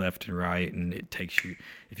like left and right, and it takes you,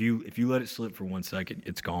 if you let it slip for 1 second,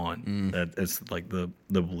 it's gone. That's like the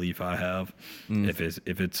belief I have.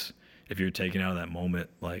 If you're taken out of that moment,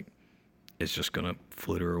 like it's just gonna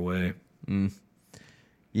flitter away.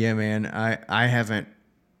 Yeah, man, I haven't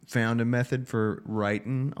found a method for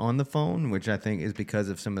writing on the phone, which I think is because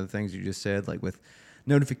of some of the things you just said, like with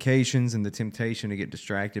notifications and the temptation to get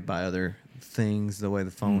distracted by other things, the way the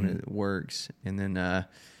phone works. And then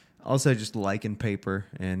also just liking paper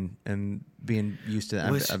and being used to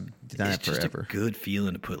that. I've done it forever. It's just a good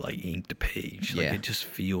feeling to put like ink to page. Like it just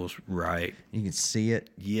feels right. You can see it.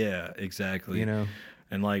 Yeah, exactly.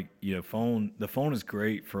 And like, the phone is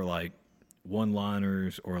great for like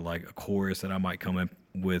one-liners or like a chorus that I might come up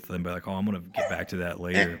with and be like, oh, I'm going to get back to that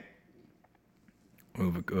later.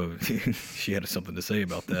 She had something to say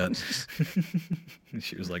about that.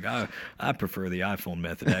 She was like, I prefer the iPhone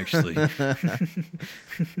method, actually.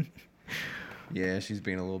 Yeah, she's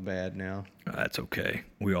being a little bad now. That's okay.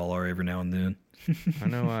 We all are every now and then. I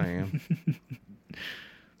know I am.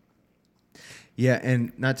 Yeah,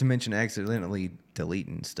 and not to mention accidentally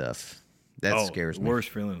deleting stuff That scares me. Worst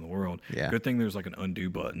feeling in the world. Yeah. Good thing there's like an undo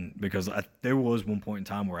button, because there was one point in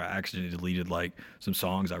time where I accidentally deleted like some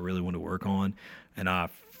songs I really wanted to work on, and I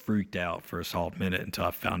freaked out for a solid minute until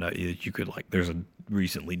I found out you could like, there's a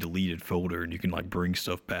recently deleted folder and you can like bring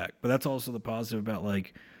stuff back. But that's also the positive about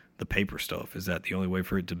like the paper stuff, is that the only way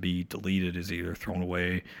for it to be deleted is either thrown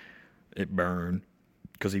away, it burned,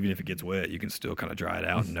 because even if it gets wet, you can still kind of dry it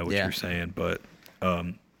out and know what you're saying. But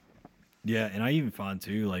yeah, and I even find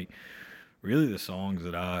too, like, really the songs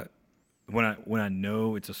that when I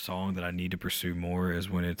know it's a song that I need to pursue more is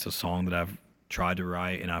when it's a song that I've tried to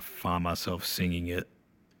write and I find myself singing it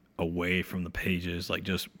away from the pages, like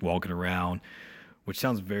just walking around, which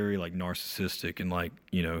sounds very like narcissistic and like,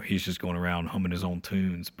 you know, he's just going around humming his own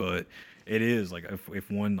tunes. But it is like,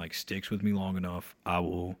 if one like sticks with me long enough, I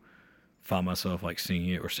will find myself like singing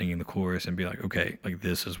it or singing the chorus and be like, okay, like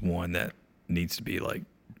this is one that needs to be like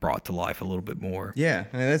brought to life a little bit more. Yeah,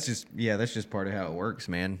 I mean, that's just part of how it works,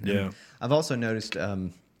 man. Yeah. And I've also noticed,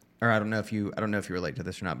 or I don't know if you relate to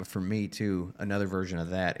this or not, but for me too, another version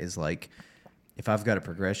of that is like, if I've got a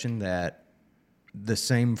progression that the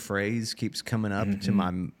same phrase keeps coming up to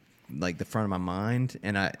my, like the front of my mind,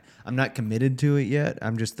 and I'm not committed to it yet.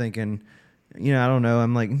 I'm just thinking, you know, I don't know.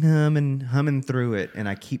 I'm like humming through it, and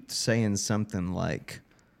I keep saying something like,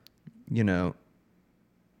 you know,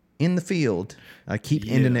 in the field. I keep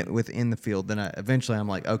ending it with in the field. Then eventually I'm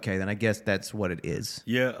like, okay, then I guess that's what it is.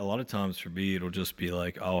 Yeah, a lot of times for me, it'll just be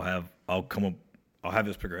like, I'll have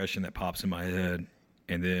this progression that pops in my head,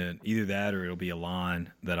 and then either that or it'll be a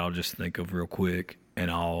line that I'll just think of real quick,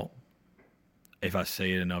 and if I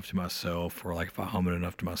say it enough to myself, or like if I hum it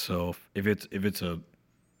enough to myself, if it's a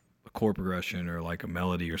chord progression or like a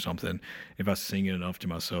melody or something, if I sing it enough to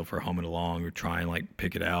myself or hum it along or try and like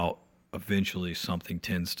pick it out, eventually something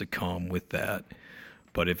tends to come with that.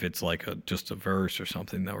 But if it's like just a verse or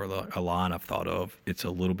something, or a line I've thought of, it's a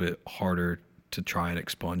little bit harder to try and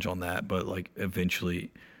expunge on that. But like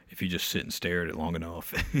eventually, if you just sit and stare at it long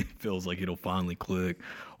enough, it feels like it'll finally click.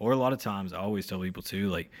 Or a lot of times I always tell people too,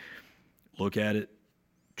 like, look at it,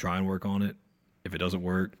 try and work on it. If it doesn't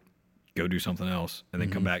work, go do something else and then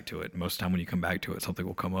come back to it. Most of the time when you come back to it, something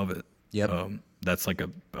will come of it. Yep. That's like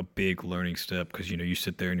a big learning step, because, you know, you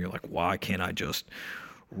sit there and you're like, why can't I just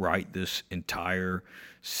write this entire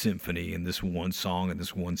symphony in this one song in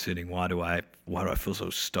this one sitting? Why do I feel so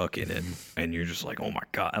stuck in it? And you're just like, oh my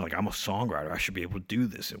God, like, I'm a songwriter. I should be able to do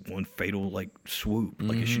this in one fatal like swoop.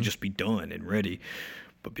 Like it should just be done and ready.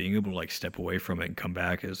 But being able to like step away from it and come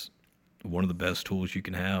back is one of the best tools you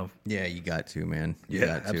can have. Yeah, you got to, man. You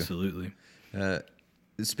got to. Absolutely.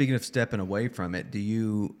 Speaking of stepping away from it, do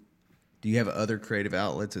you have other creative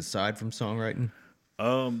outlets aside from songwriting?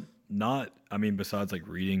 Besides like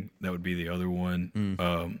reading, that would be the other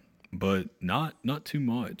one. But not too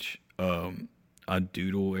much. I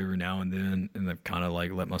doodle every now and then, and I've kind of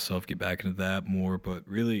like let myself get back into that more. But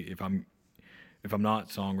really, if I'm not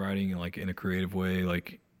songwriting like in a creative way,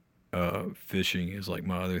 like fishing is like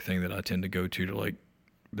my other thing that I tend to go to like,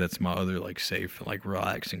 that's my other like safe, like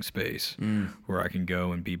relaxing space where I can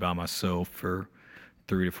go and be by myself for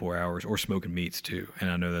 3 to 4 hours, or smoking meats too. And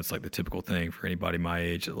I know that's like the typical thing for anybody my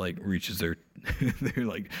age that like reaches their they're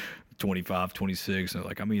like 25, 26, and they're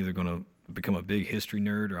like, I'm either going to become a big history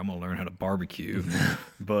nerd or I'm going to learn how to barbecue.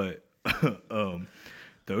 But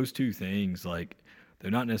those two things, like,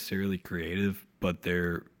 they're not necessarily creative, but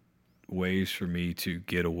they're ways for me to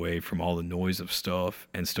get away from all the noise of stuff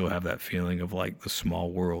and still have that feeling of like the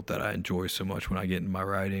small world that I enjoy so much when I get into my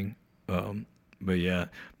writing. But yeah,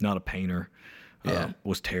 not a painter.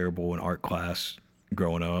 Was terrible in art class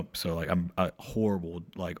growing up, so like I'm a horrible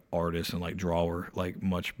like artist and like drawer, like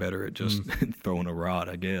much better at just throwing a rod,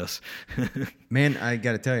 I guess. Man, I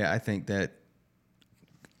got to tell you, I think that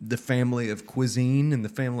the family of cuisine and the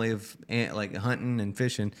family of like hunting and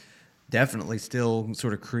fishing definitely still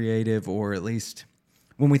sort of creative, or at least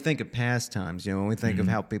when we think of pastimes, you know, when we think of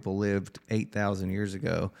how people lived 8,000 years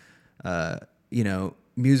ago, you know,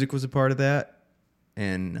 music was a part of that.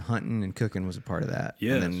 And hunting and cooking was a part of that.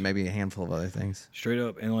 Yeah. And then maybe a handful of other things. Straight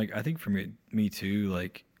up. And like, I think for me too,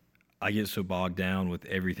 like, I get so bogged down with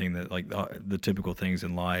everything that like the typical things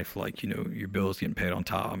in life, like, you know, your bills getting paid on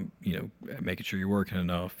time, you know, making sure you're working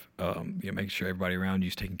enough, you know, making sure everybody around you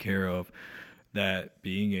is taken care of, that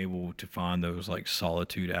being able to find those like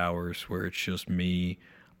solitude hours where it's just me.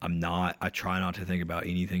 I try not to think about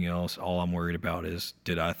anything else. All I'm worried about is,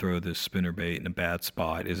 did I throw this spinnerbait in a bad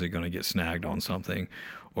spot? Is it going to get snagged on something?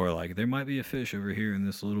 Or like, there might be a fish over here in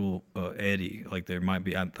this little eddy. Like there might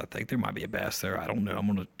be, I think there might be a bass there. I don't know. I'm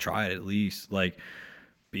going to try it at least. Like,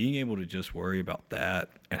 being able to just worry about that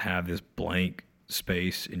and have this blank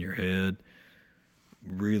space in your head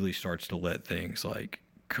really starts to let things like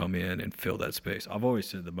come in and fill that space. I've always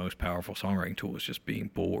said the most powerful songwriting tool is just being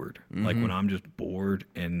bored. Like when I'm just bored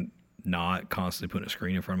and not constantly putting a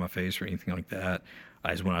screen in front of my face or anything like that,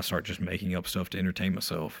 is when I start just making up stuff to entertain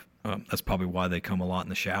myself. That's probably why they come a lot in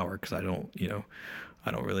the shower, because I don't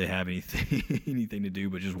really have anything to do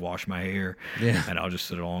but just wash my hair. Yeah. And I'll just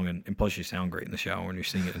sit along, and plus you sound great in the shower when you're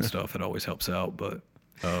singing and stuff. It always helps out. But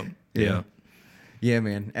yeah,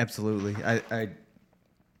 man, absolutely.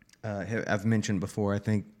 I've mentioned before, I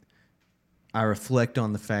think I reflect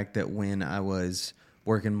on the fact that when I was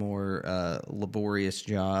working more laborious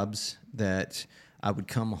jobs, that I would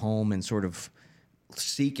come home and sort of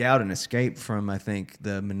seek out an escape from, I think,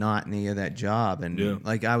 the monotony of that job. And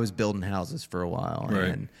like I was building houses for a while,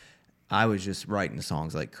 and I was just writing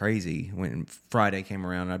songs like crazy. When Friday came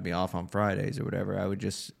around, I'd be off on Fridays or whatever. I would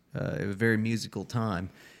just it was a very musical time.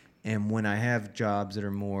 And when I have jobs that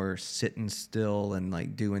are more sitting still and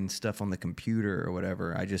like doing stuff on the computer or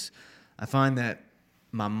whatever, I find that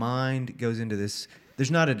my mind goes into this. There's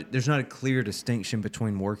not a clear distinction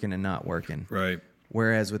between working and not working. Right.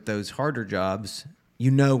 Whereas with those harder jobs, you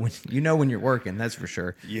know when you're working, that's for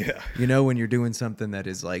sure. Yeah. You know when you're doing something that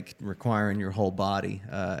is like requiring your whole body.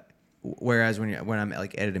 Whereas when I'm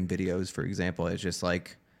like editing videos, for example, it's just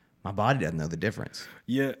like my body doesn't know the difference.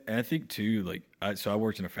 Yeah, and I think too, like I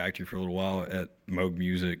worked in a factory for a little while at Moog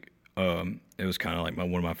Music. It was kind of like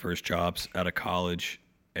one of my first jobs out of college,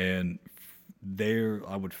 and there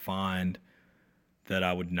I would find that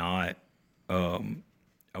I would not.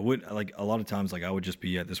 I would, like, a lot of times, like, I would just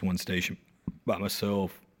be at this one station by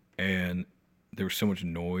myself, and there was so much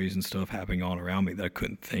noise and stuff happening all around me that I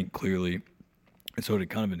couldn't think clearly. And so it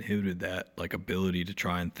kind of inhibited that, like, ability to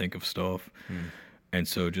try and think of stuff. And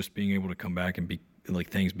so just being able to come back and be, like,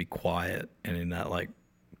 things be quiet, and in that, like,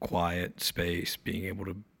 quiet space, being able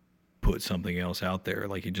to put something else out there,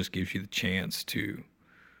 like, it just gives you the chance to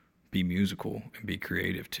be musical and be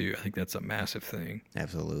creative too. I think that's a massive thing.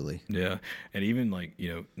 Absolutely. Yeah. And even like,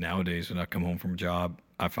 nowadays when I come home from a job,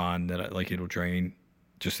 I find that it'll drain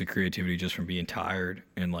just the creativity just from being tired.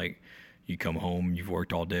 And like you come home, you've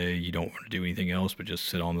worked all day, you don't want to do anything else but just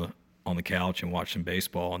sit on the couch and watch some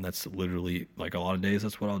baseball. And that's literally, like, a lot of days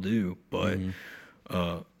that's what I'll do. But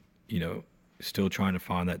still trying to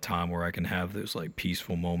find that time where I can have those like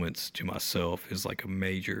peaceful moments to myself is like a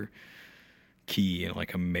major key and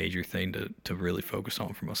like a major thing to really focus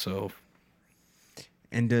on for myself.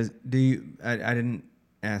 And do you? I didn't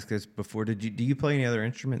ask this before. Do you play any other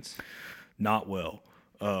instruments? Not well.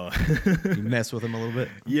 You mess with them a little bit?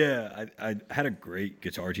 Yeah, I had a great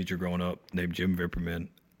guitar teacher growing up named Jim Vipperman,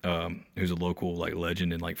 who's a local like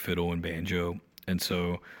legend in like fiddle and banjo,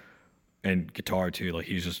 and guitar too. Like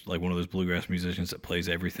he's just like one of those bluegrass musicians that plays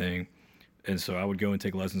everything. And so I would go and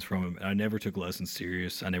take lessons from him. And I never took lessons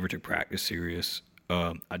serious. I never took practice serious.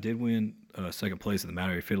 I did win second place at the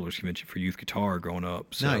Mount Airy Fiddlers Convention for youth guitar growing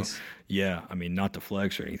up. So, nice. Yeah, I mean, not to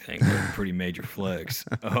flex or anything, but pretty major flex.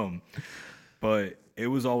 But it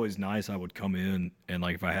was always nice. I would come in, and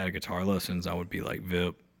like if I had guitar lessons, I would be like,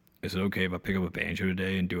 Vip, is it okay if I pick up a banjo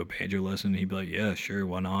today and do a banjo lesson? And he'd be like, yeah, sure,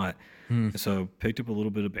 why not? So picked up a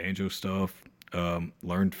little bit of banjo stuff,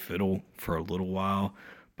 learned fiddle for a little while.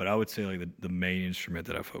 But I would say like the main instrument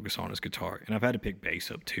that I focus on is guitar. And I've had to pick bass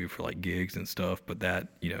up too for like gigs and stuff, but that,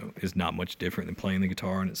 is not much different than playing the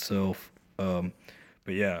guitar in itself. But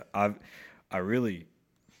yeah, I really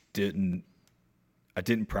didn't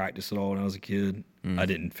practice at all when I was a kid. I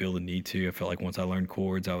didn't feel the need to. I felt like once I learned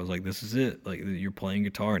chords, I was like, this is it. Like you're playing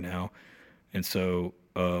guitar now. And so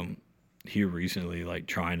here recently, like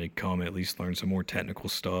trying to come at least learn some more technical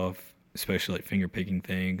stuff, especially like finger picking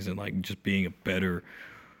things and like just being a better.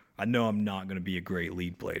 I know I'm not going to be a great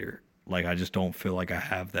lead blader. Like, I just don't feel like I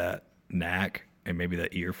have that knack and maybe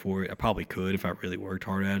that ear for it. I probably could if I really worked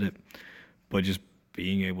hard at it. But just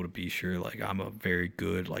being able to be sure, like, I'm a very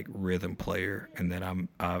good, like, rhythm player, and that I'm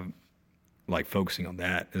like, focusing on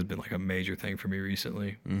that has been, like, a major thing for me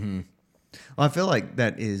recently. Mm-hmm. Well, I feel like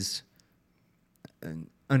that is an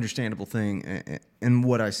understandable thing. And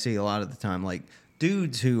what I see a lot of the time, like,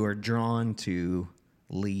 dudes who are drawn to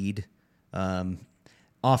lead,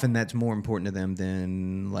 often that's more important to them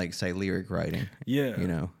than, like, say, lyric writing.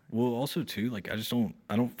 Yeah. Well, also too, like, I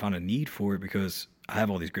don't find a need for it because I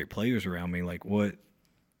have all these great players around me. Like, what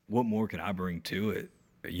more can I bring to it?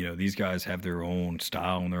 These guys have their own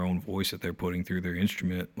style and their own voice that they're putting through their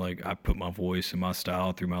instrument. Like, I put my voice and my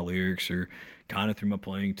style through my lyrics, or kind of through my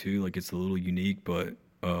playing too. Like, it's a little unique, but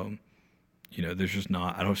You know, there's just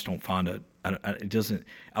not. I just don't find it doesn't.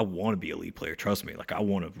 I want to be a lead player. Trust me. Like I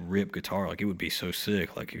want to rip guitar. Like it would be so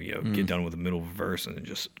sick. Like get done with the middle of a verse and then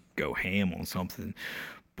just go ham on something.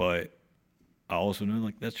 But I also know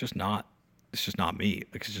like that's just not. It's just not me.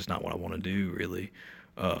 Like it's just not what I want to do. Really,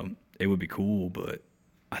 it would be cool, but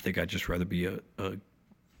I think I'd just rather be a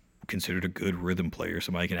considered a good rhythm player.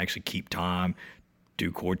 Somebody can actually keep time,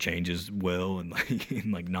 do chord changes well, and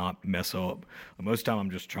like not mess up. Most of the time,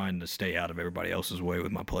 I'm just trying to stay out of everybody else's way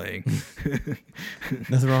with my playing.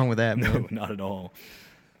 Nothing wrong with that, man. No, not at all.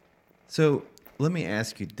 So let me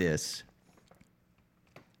ask you this.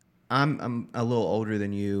 I'm a little older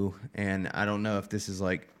than you, and I don't know if this is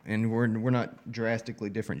like, and we're not drastically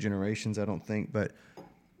different generations, I don't think, but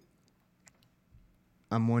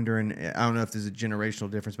I'm wondering, I don't know if there's a generational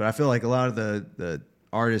difference, but I feel like a lot of the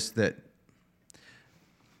artists that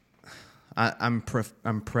I'm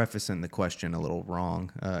prefacing the question a little wrong,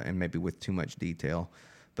 and maybe with too much detail,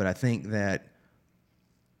 but I think that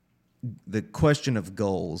the question of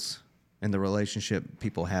goals and the relationship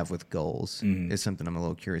people have with goals is something I'm a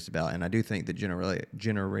little curious about. And I do think that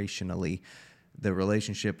generationally, the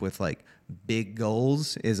relationship with like big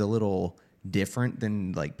goals is a little different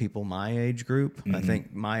than like people my age group. I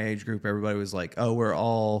think my age group, everybody was like, oh, we're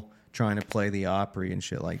all trying to play the Opry and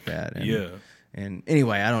shit like that. And, Yeah. And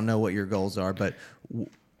anyway, I don't know what your goals are, but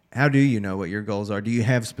how do you know what your goals are? Do you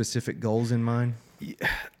have specific goals in mind? Yeah.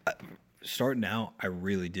 Starting out, I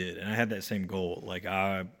really did. And I had that same goal. Like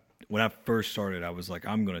when I first started, I was like,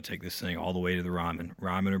 I'm going to take this thing all the way to the rhyming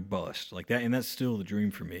or bust, like that. And that's still the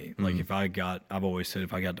dream for me. Like I've always said,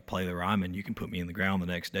 if I got to play the rhyming, you can put me in the ground the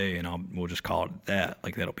next day and we'll just call it that.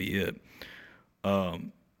 Like that'll be it.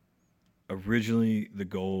 Originally the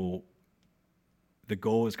goal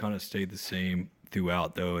has kind of stayed the same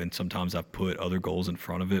throughout though. And sometimes I've put other goals in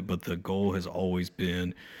front of it, but the goal has always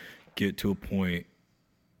been get to a point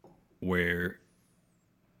where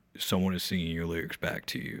someone is singing your lyrics back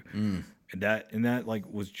to you. And that like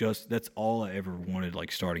was just, that's all I ever wanted,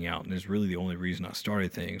 like starting out. And it's really the only reason I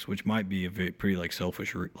started things, which might be a pretty like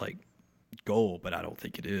selfish like goal, but I don't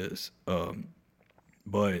think it is.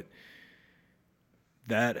 But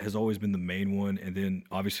that has always been the main one. And then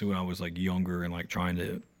obviously when I was like younger and like trying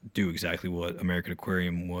to do exactly what American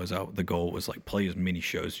Aquarium was, the goal was like play as many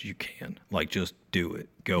shows as you can. Like just do it.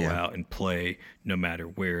 Go out and play no matter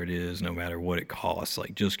where it is, no matter what it costs.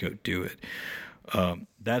 Like just go do it.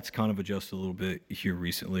 That's kind of adjusted a little bit here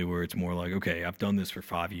recently where it's more like, okay, I've done this for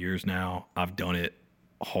 5 years now. I've done it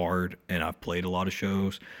hard and I've played a lot of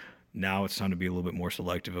shows. Now it's time to be a little bit more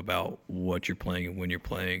selective about what you're playing and when you're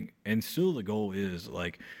playing. And still the goal is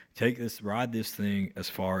like ride this thing as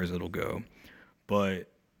far as it'll go. But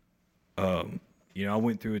I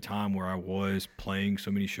went through a time where I was playing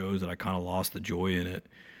so many shows that I kind of lost the joy in it.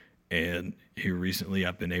 And here recently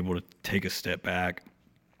I've been able to take a step back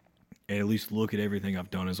and at least look at everything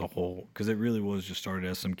I've done as a whole. Because it really was just started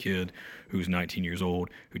as some kid who's 19 years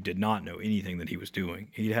old who did not know anything that he was doing.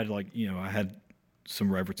 He had I had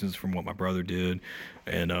some references from what my brother did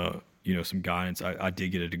and, some guidance. I did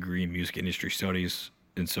get a degree in music industry studies.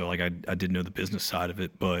 And so like I did know the business side of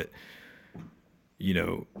it, but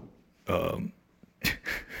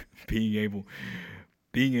being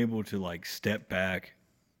able to like step back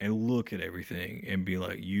and look at everything and be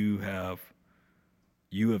like, you have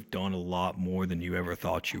done a lot more than you ever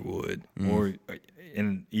thought you would.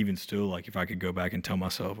 And even still, like if I could go back and tell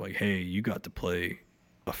myself like, hey, you got to play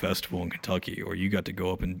a festival in Kentucky, or you got to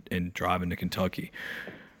go up and drive into Kentucky.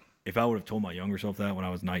 If I would have told my younger self that when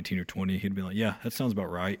I was 19 or 20, he'd be like, yeah, that sounds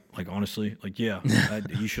about right. Like, honestly, like, yeah,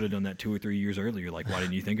 you should have done that 2 or 3 years earlier. Like, why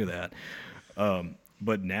didn't you think of that?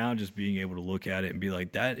 But now just being able to look at it and be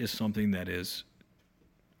like, that is something that is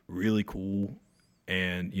really cool.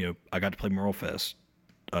 And, I got to play Merle Fest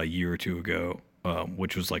a year or two ago,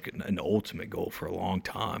 which was like an ultimate goal for a long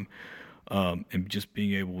time. And just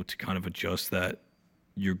being able to kind of adjust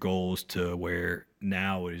your goals to where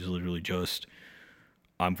now it is literally just,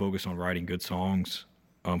 I'm focused on writing good songs.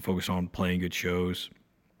 I'm focused on playing good shows.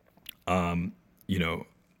 I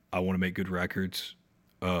want to make good records.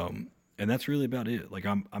 And that's really about it. Like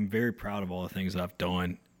I'm very proud of all the things that I've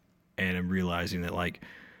done, and I'm realizing that like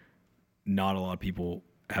not a lot of people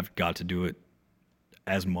have got to do it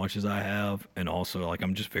as much as I have. And also like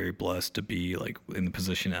I'm just very blessed to be like in the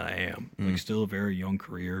position that I am. Like still a very young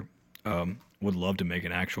career. Would love to make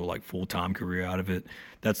an actual like full-time career out of it.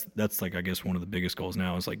 That's like, I guess one of the biggest goals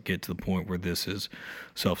now is like get to the point where this is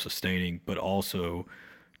self-sustaining, but also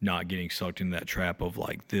not getting sucked into that trap of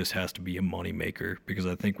like, this has to be a money maker. Because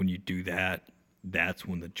I think when you do that, that's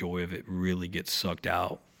when the joy of it really gets sucked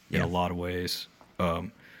out in a lot of ways.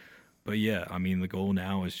 But yeah, I mean, the goal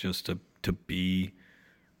now is just to be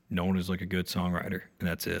known as like a good songwriter, and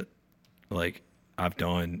that's it. Like, I've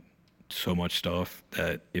done so much stuff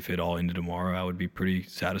that if it all ended tomorrow, I would be pretty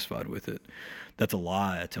satisfied with it. That's a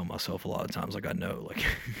lie I tell myself a lot of times. Like, I know, like,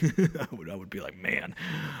 I would be like, man,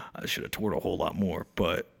 I should have toured a whole lot more.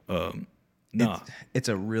 But nah, It's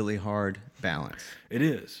a really hard balance. it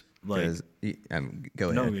is. Like, 'Cause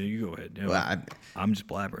go no, ahead. you go ahead. No, Well, I'm just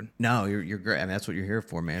blabbering. No, you're great. I mean, that's what you're here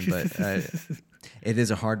for, man. But it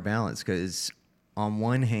is a hard balance because on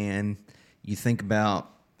one hand, you think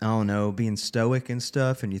about, I don't know, being stoic and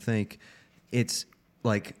stuff, and you think it's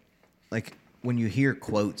like when you hear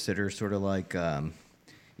quotes that are sort of like,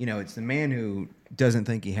 it's the man who doesn't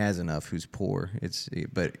think he has enough who's poor.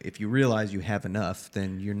 But if you realize you have enough,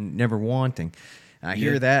 then you're never wanting. I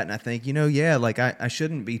hear that and I think, like I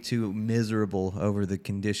shouldn't be too miserable over the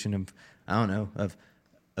condition of, I don't know,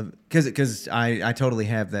 because I totally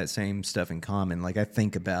have that same stuff in common. Like I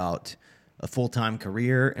think about a full-time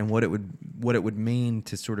career and what it would mean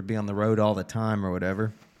to sort of be on the road all the time or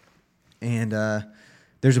whatever. And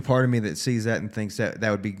there's a part of me that sees that and thinks that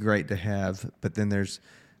would be great to have, but then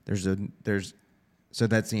so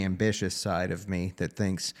that's the ambitious side of me that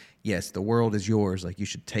thinks, yes, the world is yours. Like you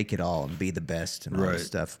should take it all and be the best and all this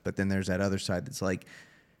stuff. But then there's that other side that's like,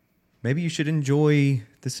 maybe you should enjoy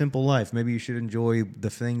the simple life. Maybe you should enjoy the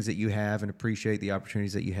things that you have and appreciate the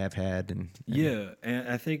opportunities that you have had. And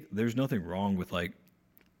I think there's nothing wrong with like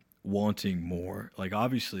wanting more. Like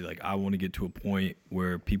obviously, like I want to get to a point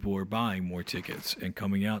where people are buying more tickets and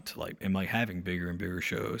coming out to like and like having bigger and bigger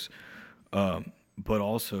shows. But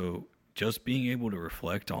also just being able to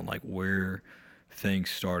reflect on like where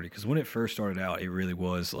things started. Because when it first started out, it really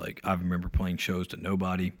was like I remember playing shows to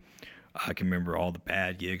nobody. I can remember all the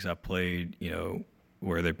bad gigs I played,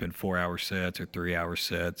 where they've been 4-hour sets or 3-hour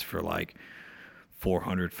sets for like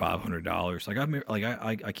 $400, $500. Like I remember, like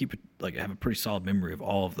I keep it, like I have a pretty solid memory of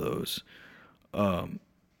all of those.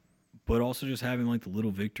 But also just having like the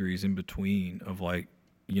little victories in between of like,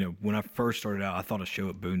 when I first started out, I thought a show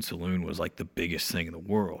at Boone Saloon was like the biggest thing in the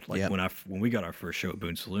world. Like when we got our first show at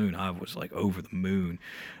Boone Saloon, I was like over the moon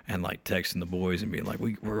and like texting the boys and being like,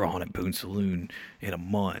 we're on at Boone Saloon in a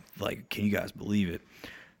month. Like, can you guys believe it?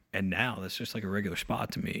 And now that's just like a regular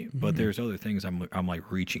spot to me. Mm-hmm. But there's other things I'm like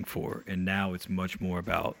reaching for. And now it's much more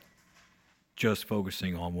about just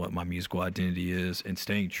focusing on what my musical identity is and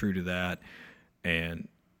staying true to that. And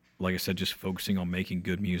like I said, just focusing on making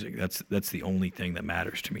good music. That's the only thing that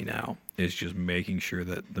matters to me now, is just making sure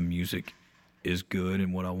that the music is good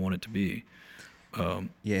and what I want it to be.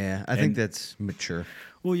 I think that's mature.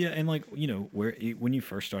 Well, yeah, and like when you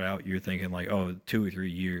first start out, you're thinking like, 2 or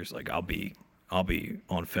 3 years, like I'll be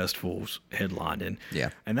on festivals headlining.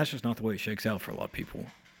 Yeah, and that's just not the way it shakes out for a lot of people.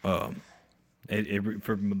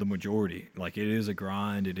 For the majority, like it is a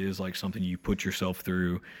grind. It is like something you put yourself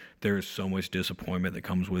through. There is so much disappointment that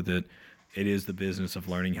comes with it. It is the business of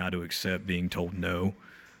learning how to accept being told no.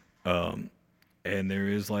 And there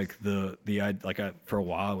is like for a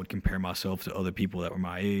while I would compare myself to other people that were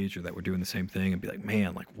my age or that were doing the same thing and be like,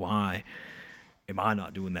 man, like why am I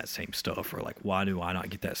not doing that same stuff? Or like, why do I not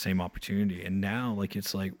get that same opportunity? And now like,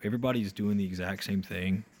 it's like everybody's doing the exact same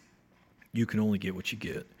thing. You can only get what you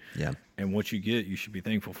get. Yeah. And what you get, you should be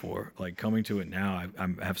thankful for. Like coming to it now, I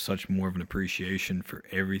have such more of an appreciation for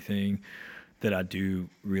everything that I do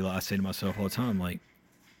realize. I say to myself all the time, like,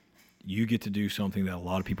 you get to do something that a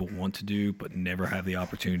lot of people want to do, but never have the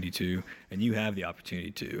opportunity to. And you have the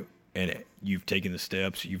opportunity to. And you've taken the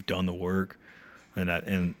steps, you've done the work.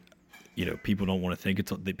 And people don't want to think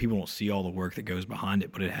people don't see all the work that goes behind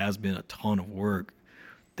it, but it has been a ton of work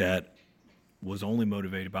that was only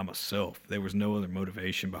motivated by myself. There was no other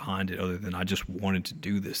motivation behind it other than I just wanted to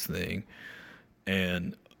do this thing.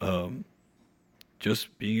 And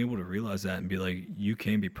just being able to realize that and be like, you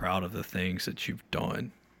can be proud of the things that you've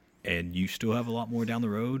done, and you still have a lot more down the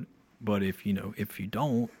road. But if you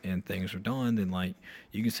don't and things are done, then like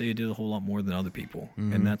you can say you did a whole lot more than other people.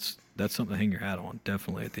 Mm-hmm. And that's something to hang your hat on,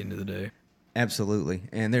 definitely, at the end of the day. Absolutely.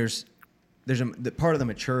 And there's the part of the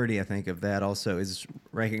maturity, I think, of that also is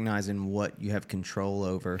recognizing what you have control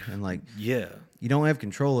over. And like, you don't have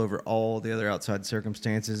control over all the other outside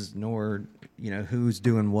circumstances, nor, who's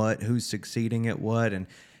doing what, who's succeeding at what, and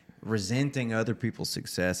resenting other people's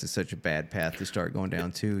success is such a bad path to start going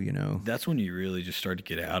down too, That's when you really just start to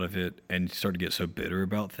get out of it and start to get so bitter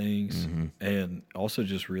about things. Mm-hmm. And also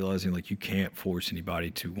just realizing like you can't force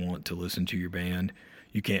anybody to want to listen to your band.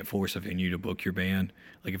 You can't force a venue to book your band.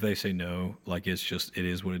 Like if they say no, like it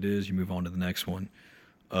is what it is. You move on to the next one.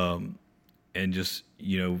 And just,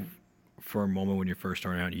 for a moment when you're first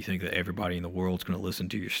starting out, you think that everybody in the world's going to listen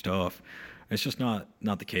to your stuff. It's just not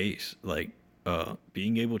the case. Like,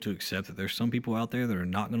 being able to accept that there's some people out there that are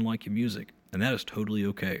not going to like your music, and that is totally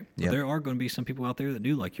okay. But there are going to be some people out there that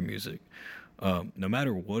do like your music, no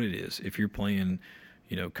matter what it is. If you're playing,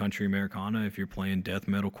 country Americana, if you're playing death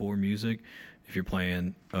metalcore music, if you're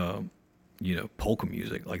playing, polka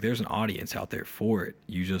music, like there's an audience out there for it.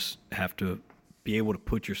 You just have to be able to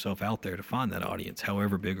put yourself out there to find that audience,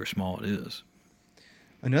 however big or small it is.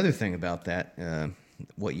 Another thing about that,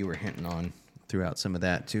 what you were hinting on throughout some of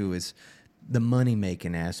that too, is the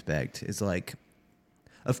money-making aspect. Is like,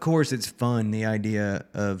 of course, it's fun, the idea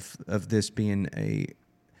of this being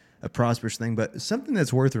a prosperous thing, but something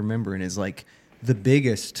that's worth remembering is like the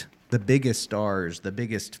biggest stars, the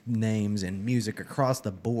biggest names in music across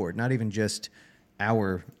the board, not even just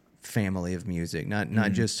our family of music, not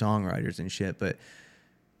just songwriters and shit, but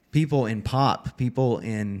people in pop, people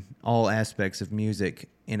in all aspects of music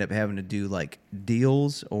end up having to do like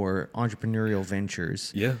deals or entrepreneurial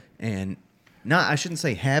ventures. Yeah. And I shouldn't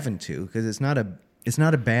say having to, because it's not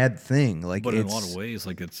a bad thing. Like, but in a lot of ways,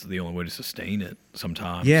 like it's the only way to sustain it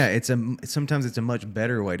sometimes. Yeah, sometimes it's a much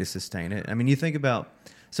better way to sustain it. I mean, you think about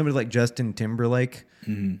somebody like Justin Timberlake,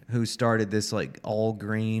 who started this like all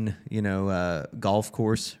green, golf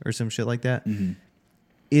course or some shit like that. Mm-hmm.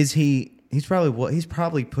 He's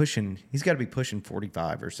probably pushing. He's got to be pushing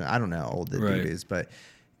 45 or so. I don't know how old the dude is, but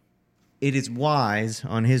it is wise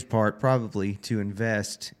on his part probably to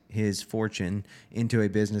invest his fortune into a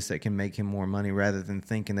business that can make him more money, rather than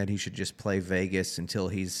thinking that he should just play Vegas until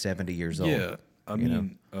he's 70 years old. Yeah, I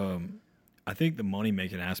mean, I think the money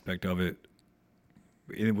making aspect of it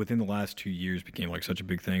within the last 2 years became like such a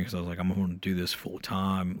big thing, because I was like, I'm going to do this full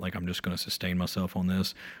time. Like, I'm just going to sustain myself on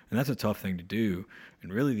this. And that's a tough thing to do.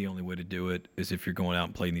 And really the only way to do it is if you're going out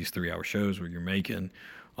and playing these 3-hour shows where you're making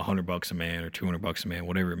 $100 a man or $200 a man,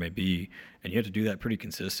 whatever it may be. And you have to do that pretty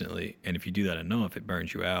consistently. And if you do that enough, it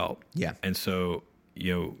burns you out. Yeah. And so,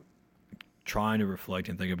 trying to reflect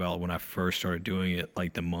and think about when I first started doing it,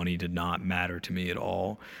 like the money did not matter to me at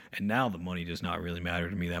all. And now the money does not really matter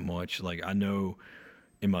to me that much. Like, I know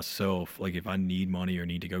in myself, like if I need money or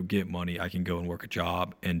need to go get money, I can go and work a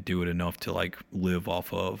job and do it enough to like live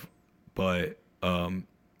off of. But,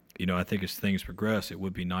 I think as things progress, it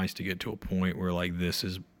would be nice to get to a point where like this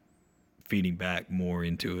is feeding back more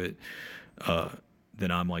into it, than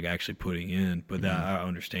I'm like actually putting in. But that I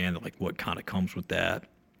understand that like what kind of comes with that.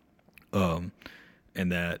 And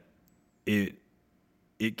that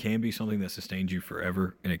it can be something that sustains you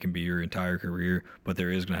forever, and it can be your entire career, but there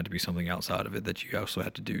is going to have to be something outside of it that you also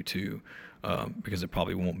have to do too, because it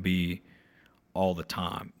probably won't be all the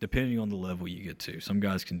time, depending on the level you get to. Some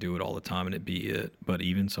guys can do it all the time and it be it, but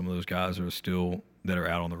even some of those guys that are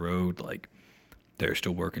out on the road, like they're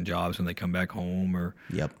still working jobs when they come back home, or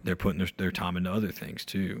they're putting their time into other things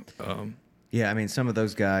too. Yeah, I mean, some of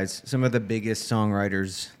those guys, some of the biggest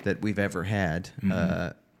songwriters that we've ever had,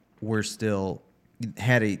 were still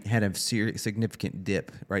had a significant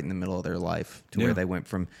dip right in the middle of their life, to where they went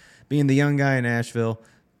from being the young guy in Nashville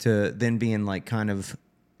to then being like kind of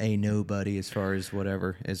a nobody as far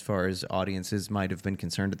as audiences might have been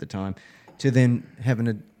concerned at the time, to then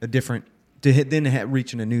having a different,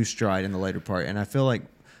 reaching a new stride in the later part. And I feel like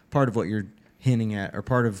part of what you're hinting at, or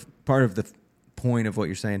part of the point of what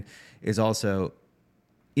you're saying, is also,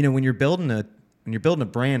 when you're building a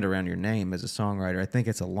brand around your name as a songwriter, I think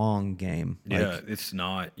it's a long game. Yeah, it's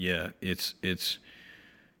not. Yeah, it's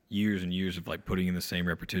years and years of like putting in the same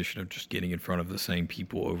repetition of just getting in front of the same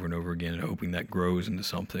people over and over again and hoping that grows into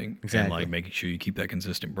something. Exactly. And like making sure you keep that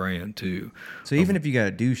consistent brand too. So even if you got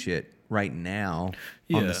to do shit right now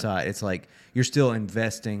on the side, it's like you're still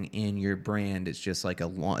investing in your brand. It's just like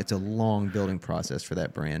it's a long building process for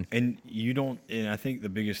that brand. And I think the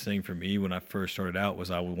biggest thing for me when I first started out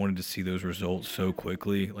was I wanted to see those results so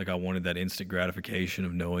quickly. Like I wanted that instant gratification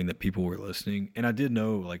of knowing that people were listening. And I did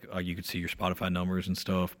know like you could see your Spotify numbers and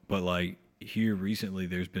stuff, but like here recently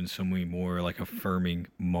there's been so many more like affirming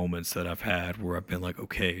moments that I've had where I've been like,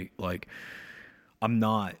 okay, like I'm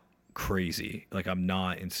not crazy. Like I'm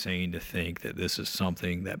not insane to think that this is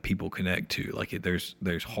something that people connect to. Like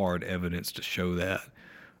there's hard evidence to show that,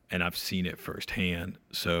 and I've seen it firsthand.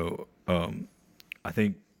 So I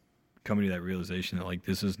think coming to that realization that like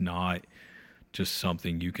this is not just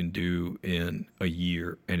something you can do in a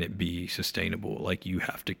year and it be sustainable. Like you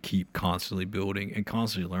have to keep constantly building and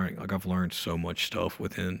constantly learning. Like I've learned so much stuff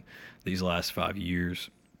within these last 5 years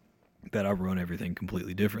that I run everything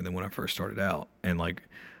completely different than when I first started out. And like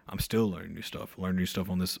I'm still learning new stuff. Learned new stuff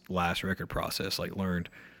on this last record process. Like learned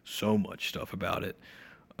so much stuff about it.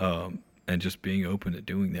 And And just being open to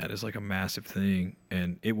doing that is like a massive thing,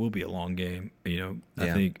 and it will be a long game. I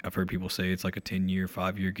think I've heard people say it's like a 10-year,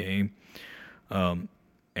 5-year game. And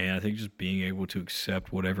I think just being able to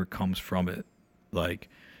accept whatever comes from it, like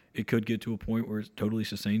it could get to a point where it totally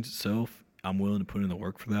sustains itself. I'm willing to put in the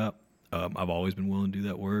work for that. I've always been willing to do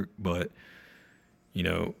that work, but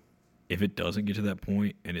if it doesn't get to that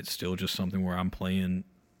point and it's still just something where I'm playing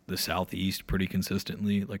the Southeast pretty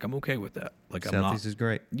consistently, like I'm okay with that. Like Southeast is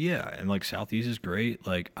great. Yeah, and like Southeast is great.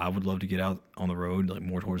 Like I would love to get out on the road, like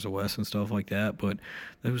more towards the West and stuff like that. But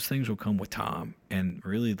those things will come with time. And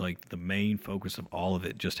really, like the main focus of all of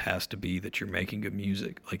it just has to be that you're making good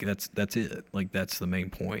music. Like that's it. Like that's the main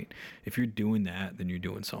point. If you're doing that, then you're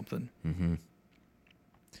doing something. Mm-hmm.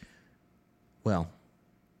 Well,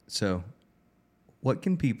 so what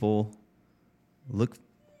can people look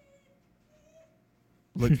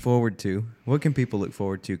forward to? What can people look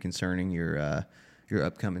forward to concerning your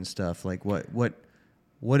upcoming stuff? Like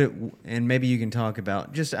and maybe you can talk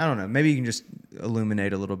about just, I don't know, maybe you can just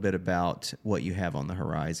illuminate a little bit about what you have on the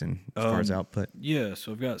horizon as far as output. Yeah,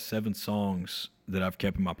 so I've got 7 songs that I've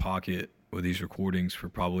kept in my pocket with these recordings for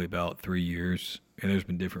probably about 3 years. And there's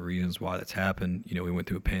been different reasons why that's happened. We went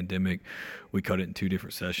through a pandemic. We cut it in 2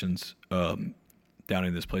 different sessions down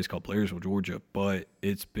in this place called Blairsville, Georgia. But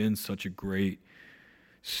it's been such a great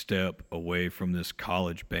step away from this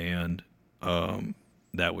college band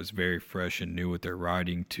that was very fresh and new with their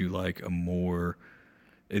writing to like a more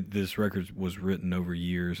this record was written over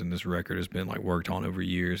years, and this record has been like worked on over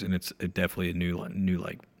years, and it's definitely a new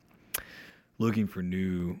like looking for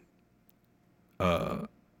new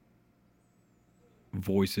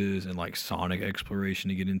voices and like sonic exploration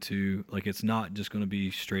to get into. Like it's not just going to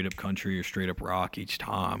be straight up country or straight up rock each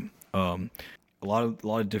time. A lot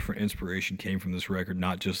of different inspiration came from this record,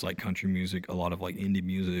 not just like country music, a lot of like indie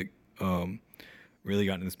music. Really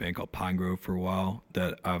got into this band called Pine Grove for a while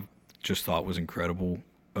that I've just thought was incredible,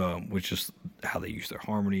 which just how they use their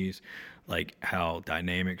harmonies, like how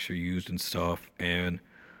dynamics are used and stuff. And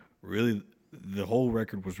really the whole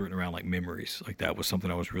record was written around like memories. Like that was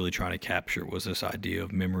something I was really trying to capture, was this idea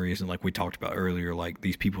of memories. And like we talked about earlier, like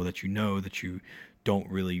these people that that you don't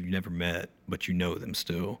really, you've never met, but you know them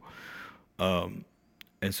still. And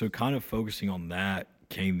so kind of focusing on that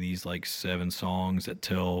came these like 7 songs that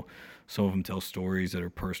some of them tell stories that are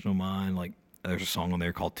personal of mine. Like there's a song on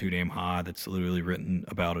there called Too Damn High that's literally written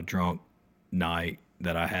about a drunk night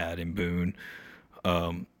that I had in Boone.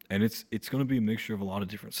 And it's going to be a mixture of a lot of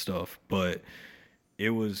different stuff, but it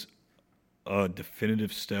was a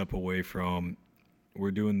definitive step away from,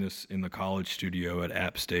 we're doing this in the college studio at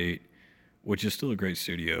App State, which is still a great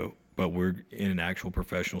studio, but we're in an actual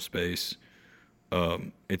professional space.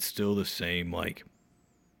 It's still the same, like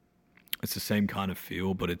it's the same kind of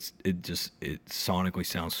feel, but it sonically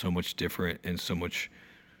sounds so much different and so much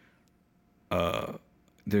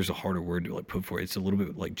there's a harder word to like put for it. It's a little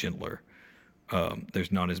bit like gentler.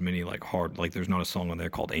 There's not as many like hard, like there's not a song on there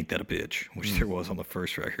called Ain't That a Bitch, which there was on the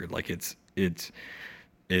first record. Like it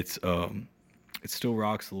still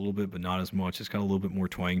rocks a little bit, but not as much. It's got a little bit more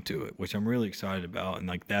twang to it, which I'm really excited about. And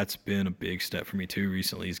like that's been a big step for me too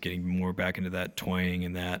recently, is getting more back into that twang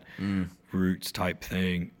and that roots type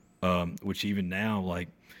thing. Which even now, like,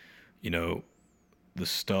 the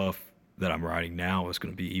stuff that I'm writing now is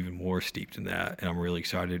going to be even more steeped in that. And I'm really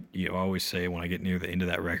excited. I always say when I get near the end of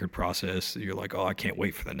that record process, you're like, oh, I can't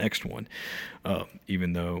wait for the next one.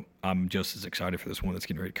 Even though I'm just as excited for this one that's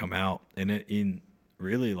getting ready to come out. And in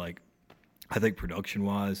really, like, I think production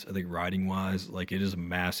wise, I think writing wise, like it is a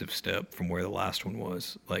massive step from where the last one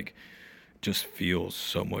was. Like, just feels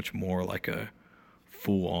so much more like a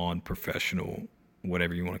full on professional,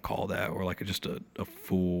 whatever you want to call that, or like just a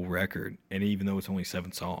full record. And even though it's only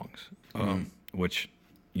 7 songs, which,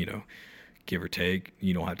 give or take,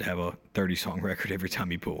 you don't have to have a 30-song record every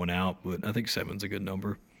time you put one out, but I think 7's a good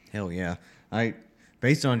number. Hell yeah.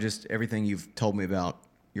 Based on just everything you've told me about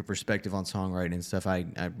your perspective on songwriting and stuff, I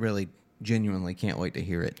really genuinely can't wait to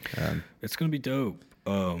hear it. It's going to be dope.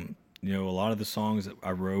 A lot of the songs that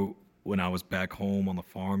I wrote when I was back home on the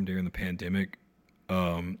farm during the pandemic,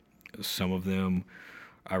 some of them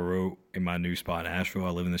I wrote in my new spot in Asheville. I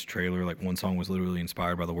live in this trailer. Like one song was literally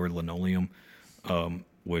inspired by the word linoleum,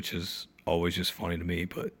 which is always just funny to me.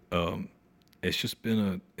 But it's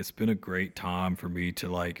been a great time for me to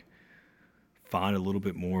like find a little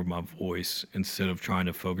bit more of my voice instead of trying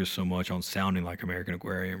to focus so much on sounding like American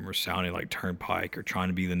Aquarium or sounding like Turnpike or trying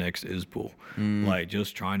to be the next Isbell. Like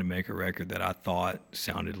just trying to make a record that I thought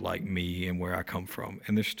sounded like me and where I come from.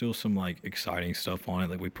 And there's still some like exciting stuff on it.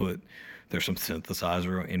 Like there's some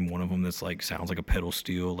synthesizer in one of them that's like sounds like a pedal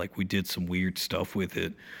steel. Like we did some weird stuff with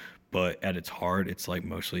it, but at its heart, it's like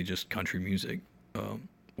mostly just country music,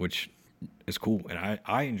 which is cool. And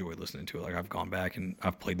I enjoy listening to it. Like I've gone back and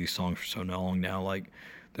I've played these songs for so long now, like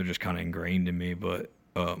they're just kind of ingrained in me. But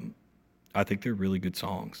I think they're really good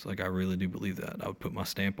songs. Like I really do believe that. I would put my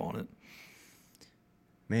stamp on it.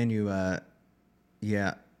 Man,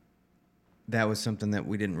 yeah, that was something that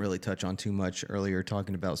we didn't really touch on too much earlier,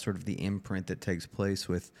 talking about sort of the imprint that takes place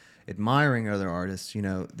with admiring other artists. You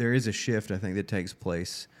know, there is a shift, I think, that takes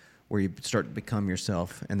place where you start to become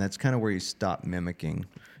yourself, and that's kind of where you stop mimicking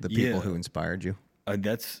the people who inspired you.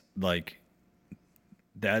 That's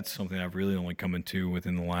something I've really only come into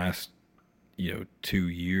within the last, 2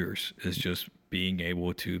 years, is just being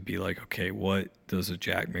able to be like, okay, what does a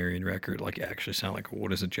Jack Marion record like actually sound like?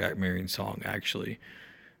 What is a Jack Marion song actually?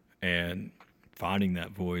 And finding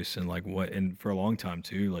that voice and like what, and for a long time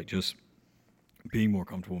too, like just being more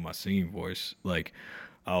comfortable with my singing voice. Like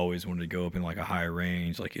I always wanted to go up in like a higher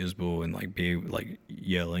range, like Isbell, and like be like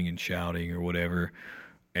yelling and shouting or whatever.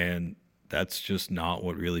 And that's just not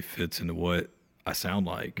what really fits into what I sound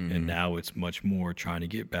like. Mm-hmm. And now it's much more trying to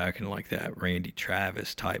get back into like that Randy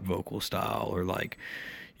Travis type vocal style, or like,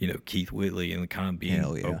 Keith Whitley, and kind of being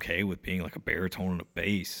okay with being like a baritone and a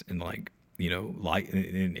bass, and like, like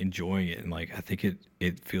and enjoying it. And like I think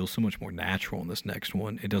it feels so much more natural in this next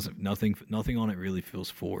one. It doesn't, nothing on it really feels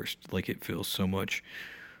forced. Like it feels so much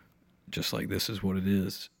just like this is what it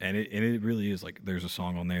is. And it really is. Like there's a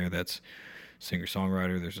song on there that's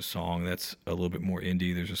singer-songwriter, there's a song that's a little bit more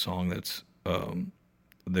indie, there's a song that's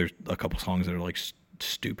there's a couple songs that are like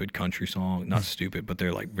stupid country songs, not stupid, but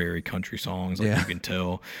they're like very country songs, like you can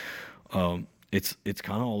tell. It's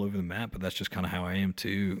kind of all over the map, but that's just kind of how I am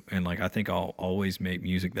too. And like I think I'll always make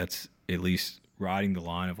music that's at least riding the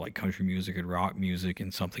line of like country music and rock music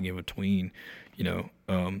and something in between.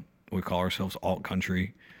 We call ourselves alt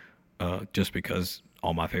country, just because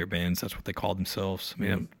all my favorite bands, that's what they call themselves. I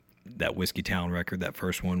mean, that Whiskey Town record, that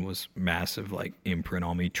first one, was massive like imprint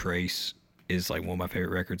on me. Trace is like one of my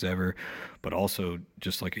favorite records ever, but also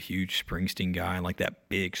just like a huge Springsteen guy, and like that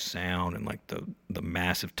big sound and like the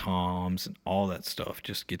massive toms and all that stuff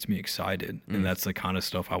just gets me excited. And that's the kind of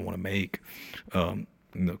stuff I want to make, kind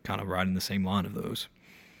of riding the same line of those.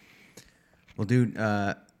 Well, dude,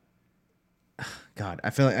 God, I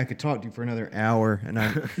feel like I could talk to you for another hour,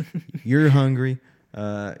 and you're hungry.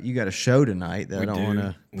 You got a show tonight that I don't want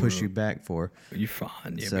to push you back for. You're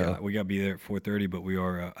fine. Yeah, so, we got to be there at 4:30, but we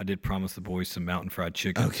are. I did promise the boys some mountain fried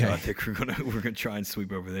chicken, okay. So I think we're gonna try and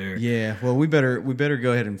sweep over there. Yeah. Well, we better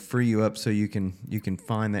go ahead and free you up so you can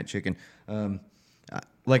find that chicken.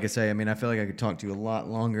 Like I say, I mean, I feel like I could talk to you a lot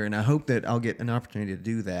longer, and I hope that I'll get an opportunity to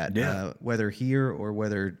do that. Yeah. Whether here or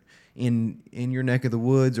whether in your neck of the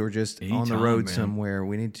woods or just anytime, on the road somewhere,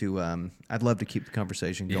 we need to. I'd love to keep the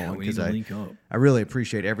conversation going, because I really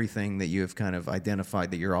appreciate everything that you have kind of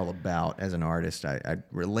identified that you're all about as an artist. I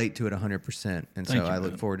relate to it 100%, and so I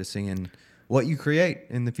look forward to seeing what you create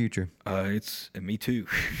in the future. It's me too,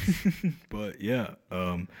 but yeah,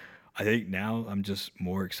 I think now I'm just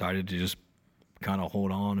more excited to just kind of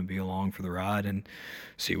hold on and be along for the ride and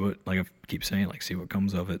see what, like I keep saying, like see what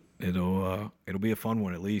comes of it. It'll be a fun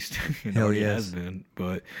one, at least. It already has been.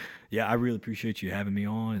 But yeah, I really appreciate you having me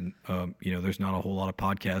on. And there's not a whole lot of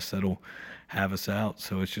podcasts that'll have us out,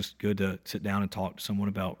 so it's just good to sit down and talk to someone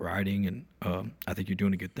about writing. And I think you're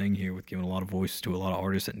doing a good thing here with giving a lot of voice to a lot of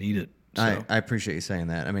artists that need it. So. I appreciate you saying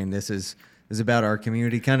that. I mean, this is about our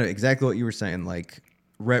community, kind of exactly what you were saying, like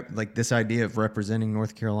this idea of representing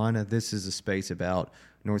North Carolina. This is a space about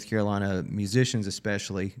North Carolina musicians,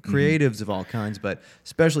 especially creatives of all kinds, but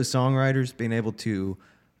especially songwriters, being able to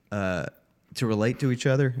relate to each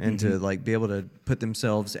other and to like be able to put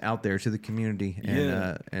themselves out there to the community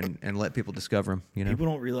and let people discover them. People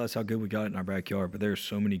don't realize how good we got it in our backyard, but there's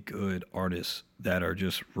so many good artists that are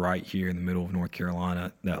just right here in the middle of North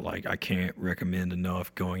Carolina that like I can't recommend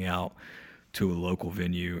enough going out to a local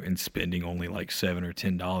venue and spending only like $7 or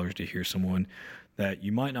 $10 to hear someone that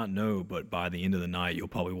you might not know, but by the end of the night you'll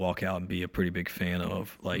probably walk out and be a pretty big fan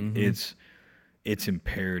of. Like it's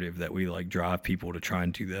imperative that we like drive people to try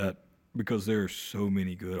and do that, because there are so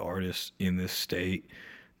many good artists in this state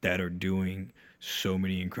that are doing so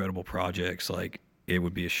many incredible projects. Like it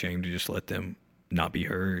would be a shame to just let them not be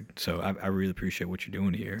heard. So I really appreciate what you're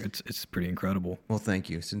doing here. It's pretty incredible. Well, thank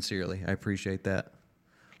you sincerely. I appreciate that.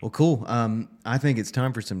 Well, cool. I think it's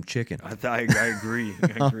time for some chicken. I agree.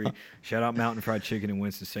 I agree. Shout out Mountain Fried Chicken in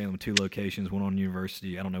Winston-Salem, 2 locations, one on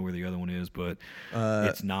University. I don't know where the other one is, but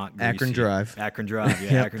it's not greasy. Akron Drive. Akron Drive,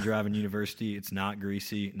 yeah. Yep. Akron Drive and University. It's not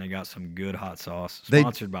greasy, and they got some good hot sauce.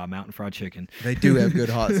 Sponsored by Mountain Fried Chicken. They do have good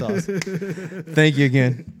hot sauce. Thank you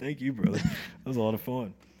again. Thank you, brother. That was a lot of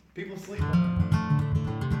fun. People sleep on it.